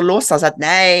sitter och låtsas att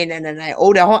nej,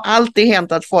 och det har alltid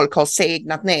hänt att folk har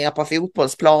segnat ner på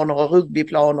fotbollsplaner och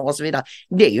rugbyplaner och så vidare.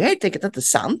 Det är ju helt enkelt inte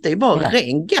sant, det är bara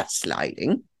ren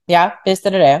gaslighting. Ja, visst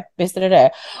är det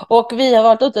det. Och vi har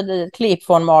valt ut ett klipp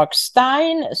från Mark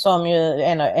Stein, som ju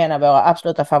är en av våra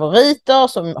absoluta favoriter,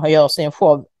 som gör sin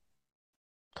show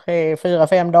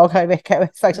 3-4-5 dagar i veckan. Jag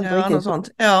vet faktiskt inte riktigt. Sånt.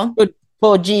 Ja.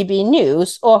 På GB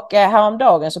News. Och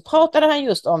häromdagen så pratade han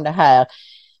just om det här,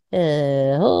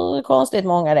 hur konstigt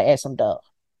många det är som dör.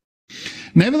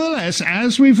 Nevertheless,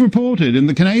 as we've reported, in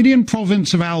the Canadian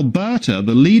province of Alberta,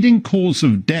 the leading cause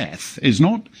of death is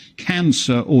not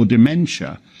cancer or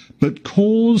dementia, but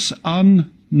cause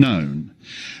unknown.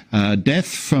 Death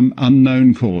from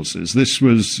unknown causes. This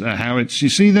was how it's, you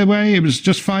see the way, it was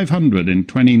just 500 in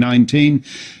 2019.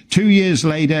 2 years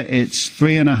later, it's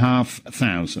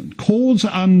 3,500. Cause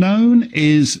unknown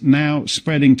is now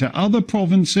spreading to other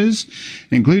provinces,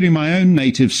 including my own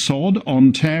native sod,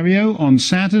 Ontario. On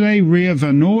Saturday, Ria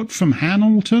Vernort from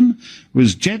Hamilton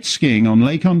was jet skiing on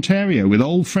Lake Ontario with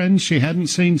old friends she hadn't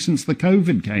seen since the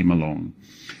COVID came along.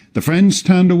 The friends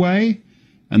turned away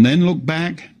and then looked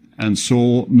back and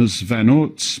saw Ms.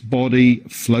 Vanort's body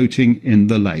floating in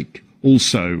the lake.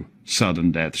 Also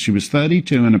sudden death. She was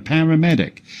 32 and a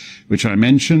paramedic, which I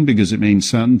mentioned because it means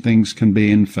certain things can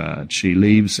be inferred. She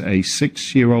leaves a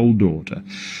 6-year-old daughter.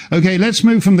 Okay, let's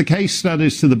move from the case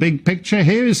studies to the big picture.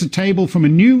 Here is a table from a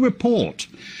new report.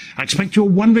 I expect you're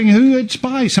wondering who it's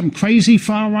by, some crazy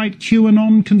far-right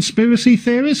QAnon conspiracy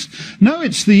theorist? No,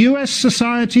 it's the U.S.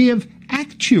 Society of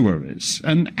Actuaries.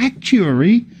 An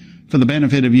actuary, for the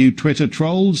benefit of you Twitter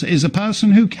trolls, is a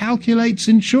person who calculates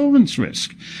insurance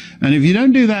risk. And if you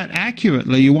don't do that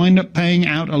accurately, you wind up paying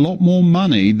out a lot more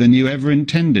money than you ever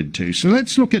intended to. So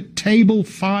let's look at table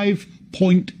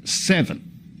 5.7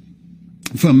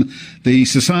 from the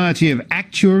Society of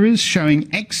Actuaries, showing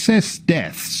excess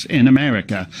deaths in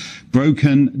America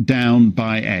broken down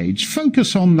by age.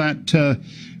 Focus on that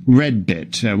red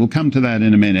bit. We'll come to that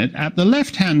in a minute. At the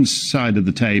left-hand side of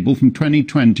the table from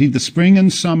 2020, the spring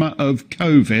and summer of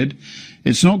COVID,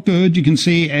 it's not good. You can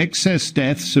see excess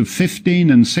deaths of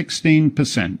 15 and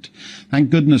 16%.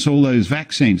 Thank goodness all those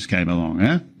vaccines came along,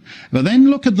 eh? But then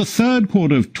look at the third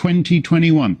quarter of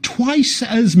 2021. Twice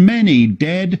as many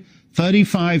dead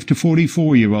 35 to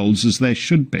 44-year-olds as there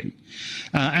should be.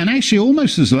 And actually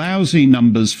almost as lousy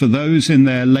numbers for those in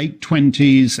their late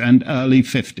 20s and early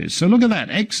 50s. So look at that,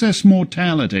 excess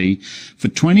mortality for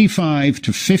 25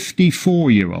 to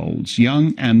 54-year-olds,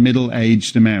 young and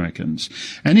middle-aged Americans.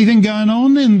 Anything going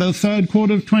on in the third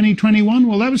quarter of 2021?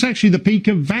 Well, that was actually the peak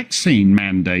of vaccine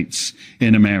mandates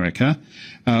in America,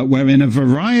 where in a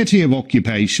variety of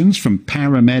occupations, from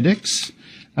paramedics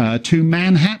to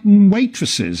Manhattan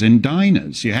waitresses in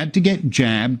diners, you had to get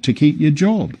jabbed to keep your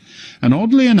job. And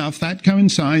oddly enough, that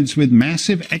coincides with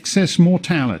massive excess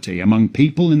mortality among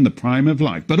people in the prime of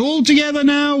life. But altogether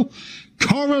now,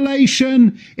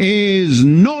 correlation is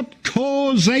not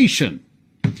causation.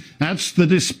 That's the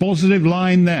dispositive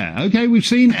line there. Okay, we've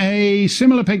seen a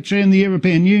similar picture in the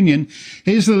European Union.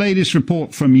 Here's the latest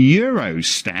report from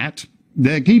Eurostat.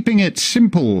 They're keeping it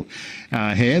simple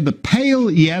here. The pale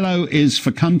yellow is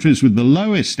for countries with the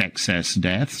lowest excess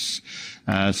deaths.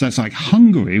 So that's like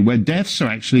Hungary, where deaths are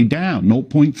actually down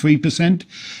 0.3%.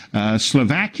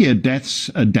 Slovakia deaths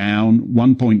are down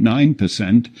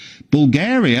 1.9%.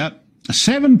 Bulgaria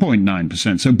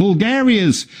 7.9%. So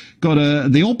Bulgaria's got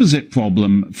the opposite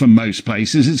problem from most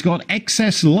places. It's got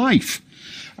excess life.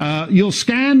 You'll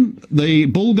scan the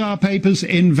Bulgar papers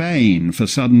in vain for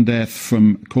sudden death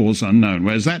from cause unknown,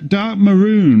 whereas that dark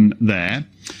maroon there,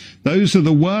 those are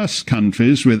the worst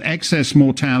countries with excess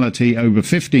mortality over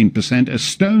 15%.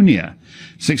 Estonia,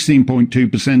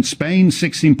 16.2%. Spain,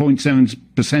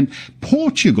 16.7%.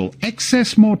 Portugal,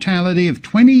 excess mortality of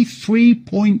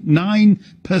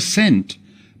 23.9%.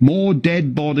 More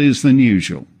dead bodies than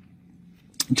usual.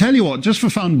 Tell you what, just for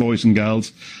fun, boys and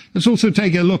girls, let's also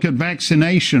take a look at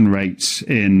vaccination rates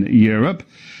in Europe.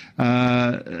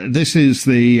 This is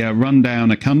the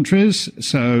rundown of countries.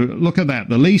 So look at that.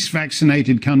 The least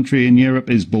vaccinated country in Europe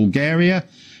is Bulgaria,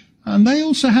 and they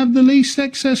also have the least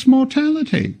excess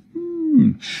mortality.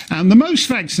 And the most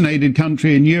vaccinated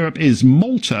country in Europe is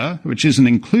Malta, which isn't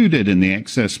included in the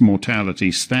excess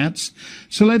mortality stats.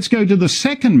 So let's go to the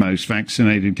second most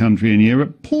vaccinated country in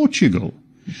Europe, Portugal.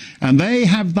 And they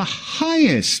have the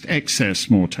highest excess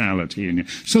mortality in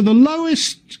Europe. So the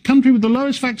lowest country with the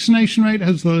lowest vaccination rate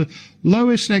has the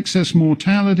lowest excess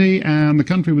mortality, and the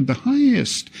country with the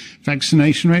highest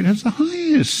vaccination rate has the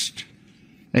highest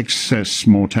excess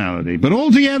mortality. But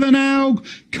altogether now,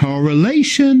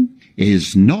 correlation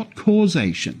is not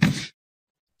causation.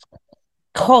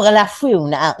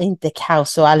 Korrelation är inte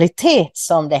kausalitet,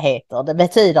 som det heter. Det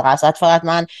betyder alltså att för att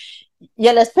man,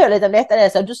 jag läste på lite om detta, det är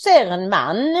så, du ser en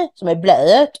man som är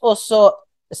blöt och så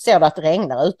ser du att det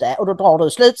regnar ute och då drar du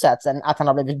slutsatsen att han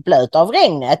har blivit blöt av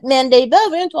regnet. Men det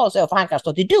behöver ju inte vara så, för han kan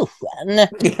stå i duschen.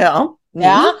 Ja.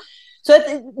 Ja. Så att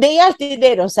det är alltid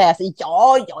det de säger,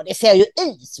 ja det ser ju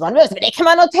ut som man måste, men det kan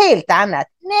vara något helt annat.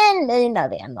 Men mina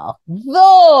vänner,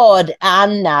 vad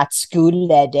annat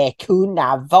skulle det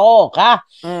kunna vara?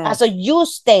 Alltså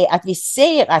just det att vi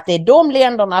ser att det är de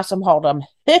länderna som har de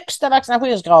högsta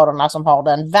vaccinationsgraderna som har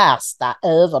den värsta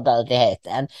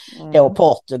överdödligheten. Då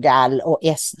Portugal och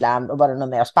Estland och vad det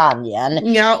nu är,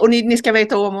 Spanien. Ja, och ni ska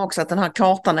veta om också att den här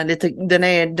kartan är lite,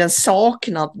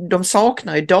 de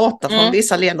saknar ju data från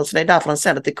vissa länder, så det är därför den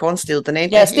ser lite konstig ut. Den är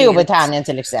inte Storbritannien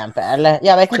till exempel.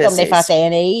 Jag vet inte om det är för att det är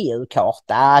en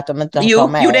EU-karta. Att de inte jo,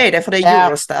 det är det, för det är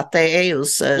Eurostat, det är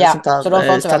EUs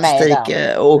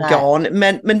statistikorgan.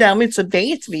 Men däremot så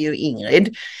vet vi ju,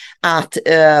 Ingrid, att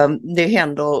det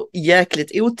händer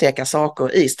jäkligt otäcka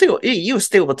saker i just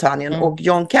Storbritannien, och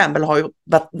John Campbell har ju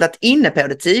varit inne på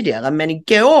det tidigare, men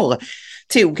igår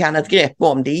tog han ett grepp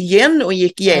om det igen och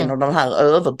gick igenom de här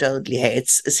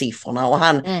överdödlighetssiffrorna, och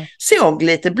han såg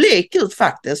lite blek ut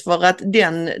faktiskt, för att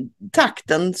den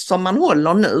takten som man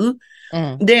håller nu,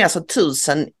 det är alltså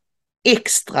 1000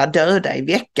 extra döda i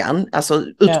veckan, alltså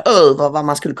utöver vad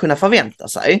man skulle kunna förvänta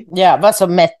sig. Ja, vad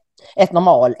som ett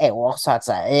normal år så att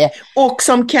säga. Och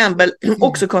som Campbell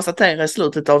också konstaterar i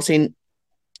slutet av sin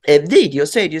video,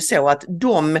 så är det ju så att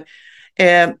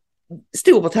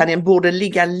Storbritannien borde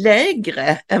ligga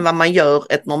lägre än vad man gör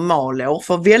ett normalår,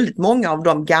 för väldigt många av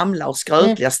de gamla och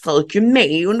skröpliga strök ju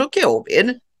med under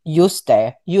covid. Just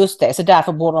det. Så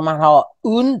därför borde man ha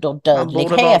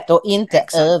underdödlighet och inte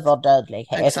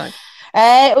överdödlighet. Exakt.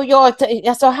 Och vi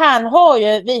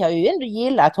har ju ändå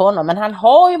gillat honom, men han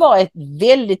har ju varit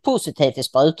väldigt positiv till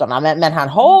sprutorna, men han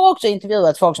har också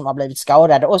intervjuat folk som har blivit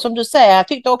skadade, och som du säger, jag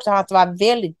tyckte också att han var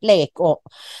väldigt blek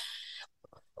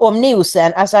om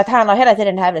nosen, alltså att han har hela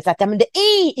tiden hävdat att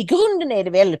i grunden är det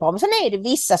väldigt bra, men sen är det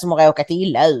vissa som har råkat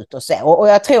illa ut och så, och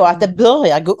jag tror att det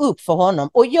börjar gå upp för honom,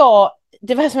 och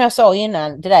det var som jag sa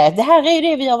innan, det här är ju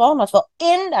det vi har varnat för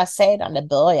ända sedan det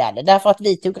började. Därför att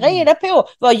vi tog reda på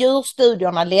vad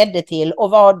djurstudierna ledde till och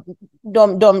vad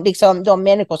de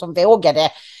människor som vågade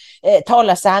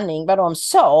tala sanning, vad de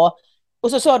sa.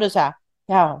 Och så sa du så här,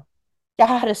 jag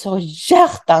hade så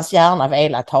hjärtans gärna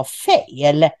velat ha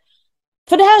fel.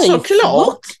 För det här är ju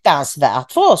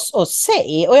fruktansvärt för oss att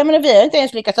se. Och jag menar, vi har inte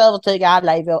ens lyckats övertyga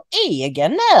alla i vår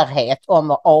egen närhet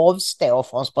om att avstå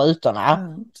från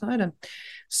sprutorna.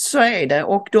 Så är det.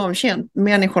 Och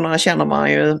människorna känner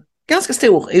man ju ganska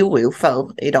stor oro för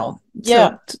idag.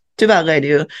 Så tyvärr är det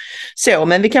ju så.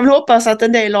 Men vi kan väl hoppas att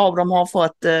en del av dem har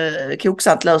fått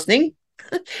koksantlösning.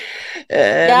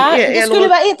 Det skulle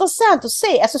vara intressant att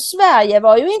se. Alltså Sverige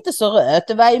var ju inte så rött.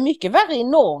 Det var ju mycket värre i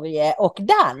Norge och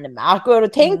Danmark. Och då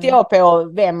tänkte jag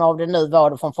på vem av det nu var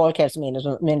det från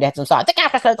Folkhälsomyndigheten som sa att det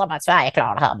kanske slutar med att Sverige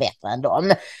klarar det här bättre än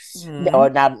dem. Då,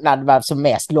 när det var som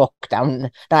mest lockdown.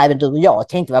 Där även du och jag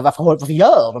tänkte, varför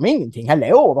gör de ingenting?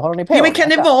 Hallå, vad håller ni på med? Men kan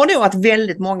det vara då att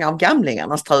väldigt många av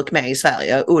gamlingarna strök med i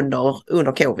Sverige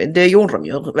under covid? Det gjorde de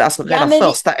ju alltså redan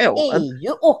första året. Det är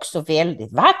ju också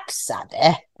väldigt vaxade.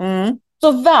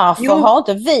 Så varför har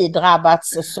inte vi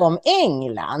drabbats som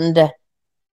England?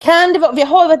 Kan det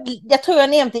vara, jag tror jag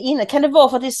nämnde det innan, kan det vara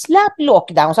för att det är slapp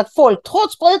lockdown så att folk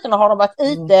trots sprutorna har de varit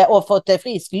ute och fått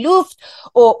frisk luft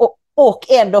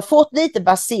och ändå fått lite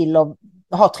baciller,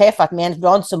 har träffat människor, det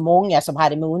var inte så många som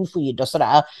hade munskydd och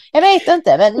sådär. Jag vet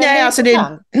inte. Men nej, alltså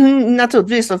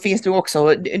naturligtvis så finns det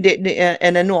också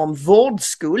en enorm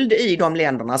vårdskuld i de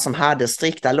länderna som hade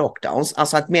strikta lockdowns.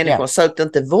 Alltså att människor sökte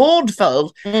inte vård för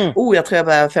jag tror jag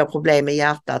börjar få problem med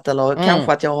hjärtat eller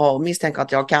kanske att jag misstänker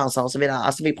att jag har cancer och så vidare.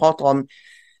 Alltså vi pratar om,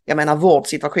 jag menar,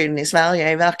 vårdsituationen i Sverige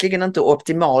är verkligen inte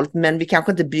optimalt, men vi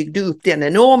kanske inte byggde upp den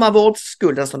enorma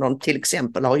vårdskulden som de till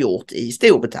exempel har gjort i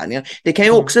Storbritannien. Det kan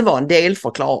ju också vara en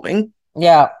delförklaring.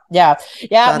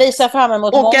 Vi ser fram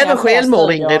emot och även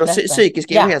självmord, Ingrid, och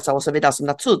psykisk ohälsa och så vidare, som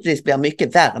naturligtvis blir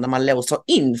mycket värre när man låser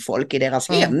in folk i deras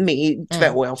hem i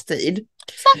 2 års tid.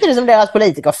 Samtidigt som deras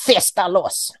politiker festar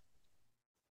loss.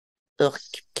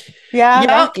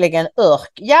 Verkligen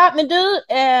örk. Ja, men du,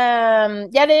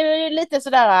 det är lite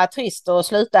sådär trist att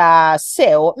sluta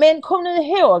så. Men kom nu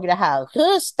ihåg det här.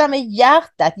 Rösta med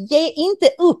hjärtat. Ge inte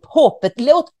upp hoppet.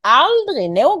 Låt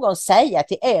aldrig någon säga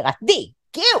till er att det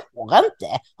går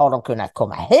inte. Har de kunnat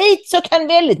komma hit så kan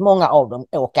väldigt många av dem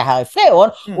åka härifrån.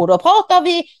 Och då pratar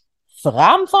vi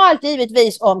framförallt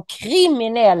givetvis om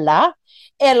kriminella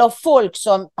eller folk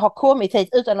som har kommit hit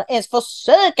utan att ens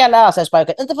försöka lära sig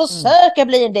språket, inte försöka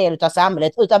bli en del av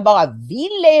samhället, utan bara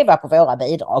vill leva på våra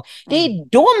bidrag. Det är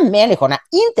de människorna,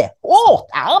 inte hårt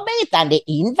arbetande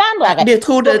invandrare. Det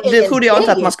trodde jag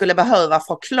inte att man skulle behöva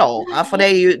förklara, för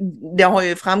det har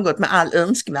ju framgått med all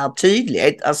önskvärd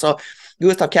tydlighet. Alltså,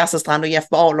 Gustav Kasselstrand och Jeff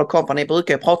Bahl och company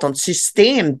brukar ju prata om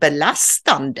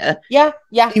systembelastande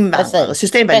invandrare. Precis.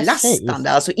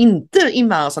 Systembelastande, alltså inte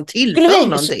invandrare som tillför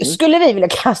någonting. Skulle vi vilja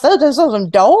kasta ut en sån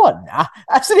som Dana?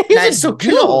 Alltså det är Nej, så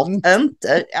såklart dumt.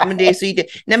 inte. Ja, men det är så,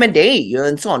 nej, men det är ju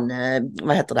en sån,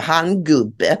 vad heter det,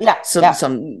 handgubbe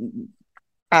som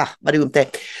vad dumt det är.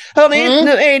 Hörrni,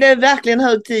 nu är det verkligen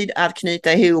hög tid att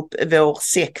knyta ihop vår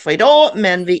säck för idag,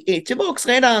 men vi är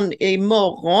tillbaka redan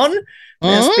imorgon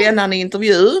med en spännande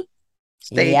intervju.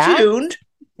 Stay tuned.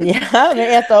 Ja, det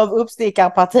är ett av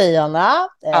uppstickarpartierna.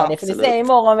 Det får ni se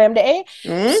imorgon vem det är.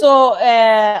 Så,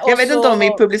 jag vet inte om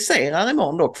vi publicerar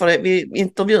imorgon dock, för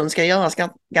intervjun ska göras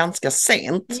ganska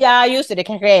sent. Ja, just det. Det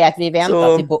kanske är att vi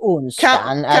väntar till på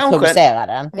onsdagen att publicera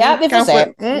den. Ja, vi får se.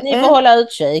 Ni får hålla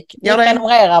utkik. Ni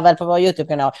prenumererar väl på vår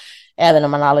YouTube-kanal, även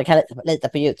om man aldrig kan lita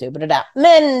på YouTube och det där.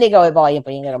 Men det går ju bara in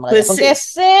på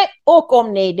ingridomaria.se, och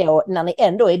om ni då, när ni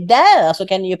ändå är där, så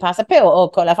kan ni ju passa på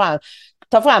att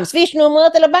ta fram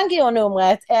Swish-numret eller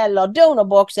bankgironumret eller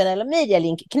donorboxen eller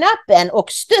medialink-knappen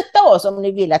och stötta oss om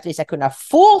ni vill att vi ska kunna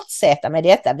fortsätta med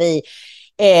detta. Vi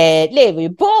lever ju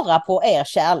bara på er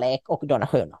kärlek och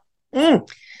donationer.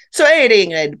 Så är det,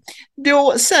 Ingrid.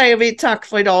 Då säger vi tack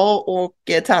för idag och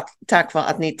tack för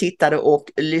att ni tittade och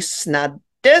lyssnade.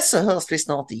 Så hörs vi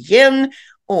snart igen,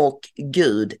 och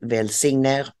Gud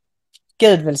välsigner.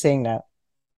 Gud välsigner.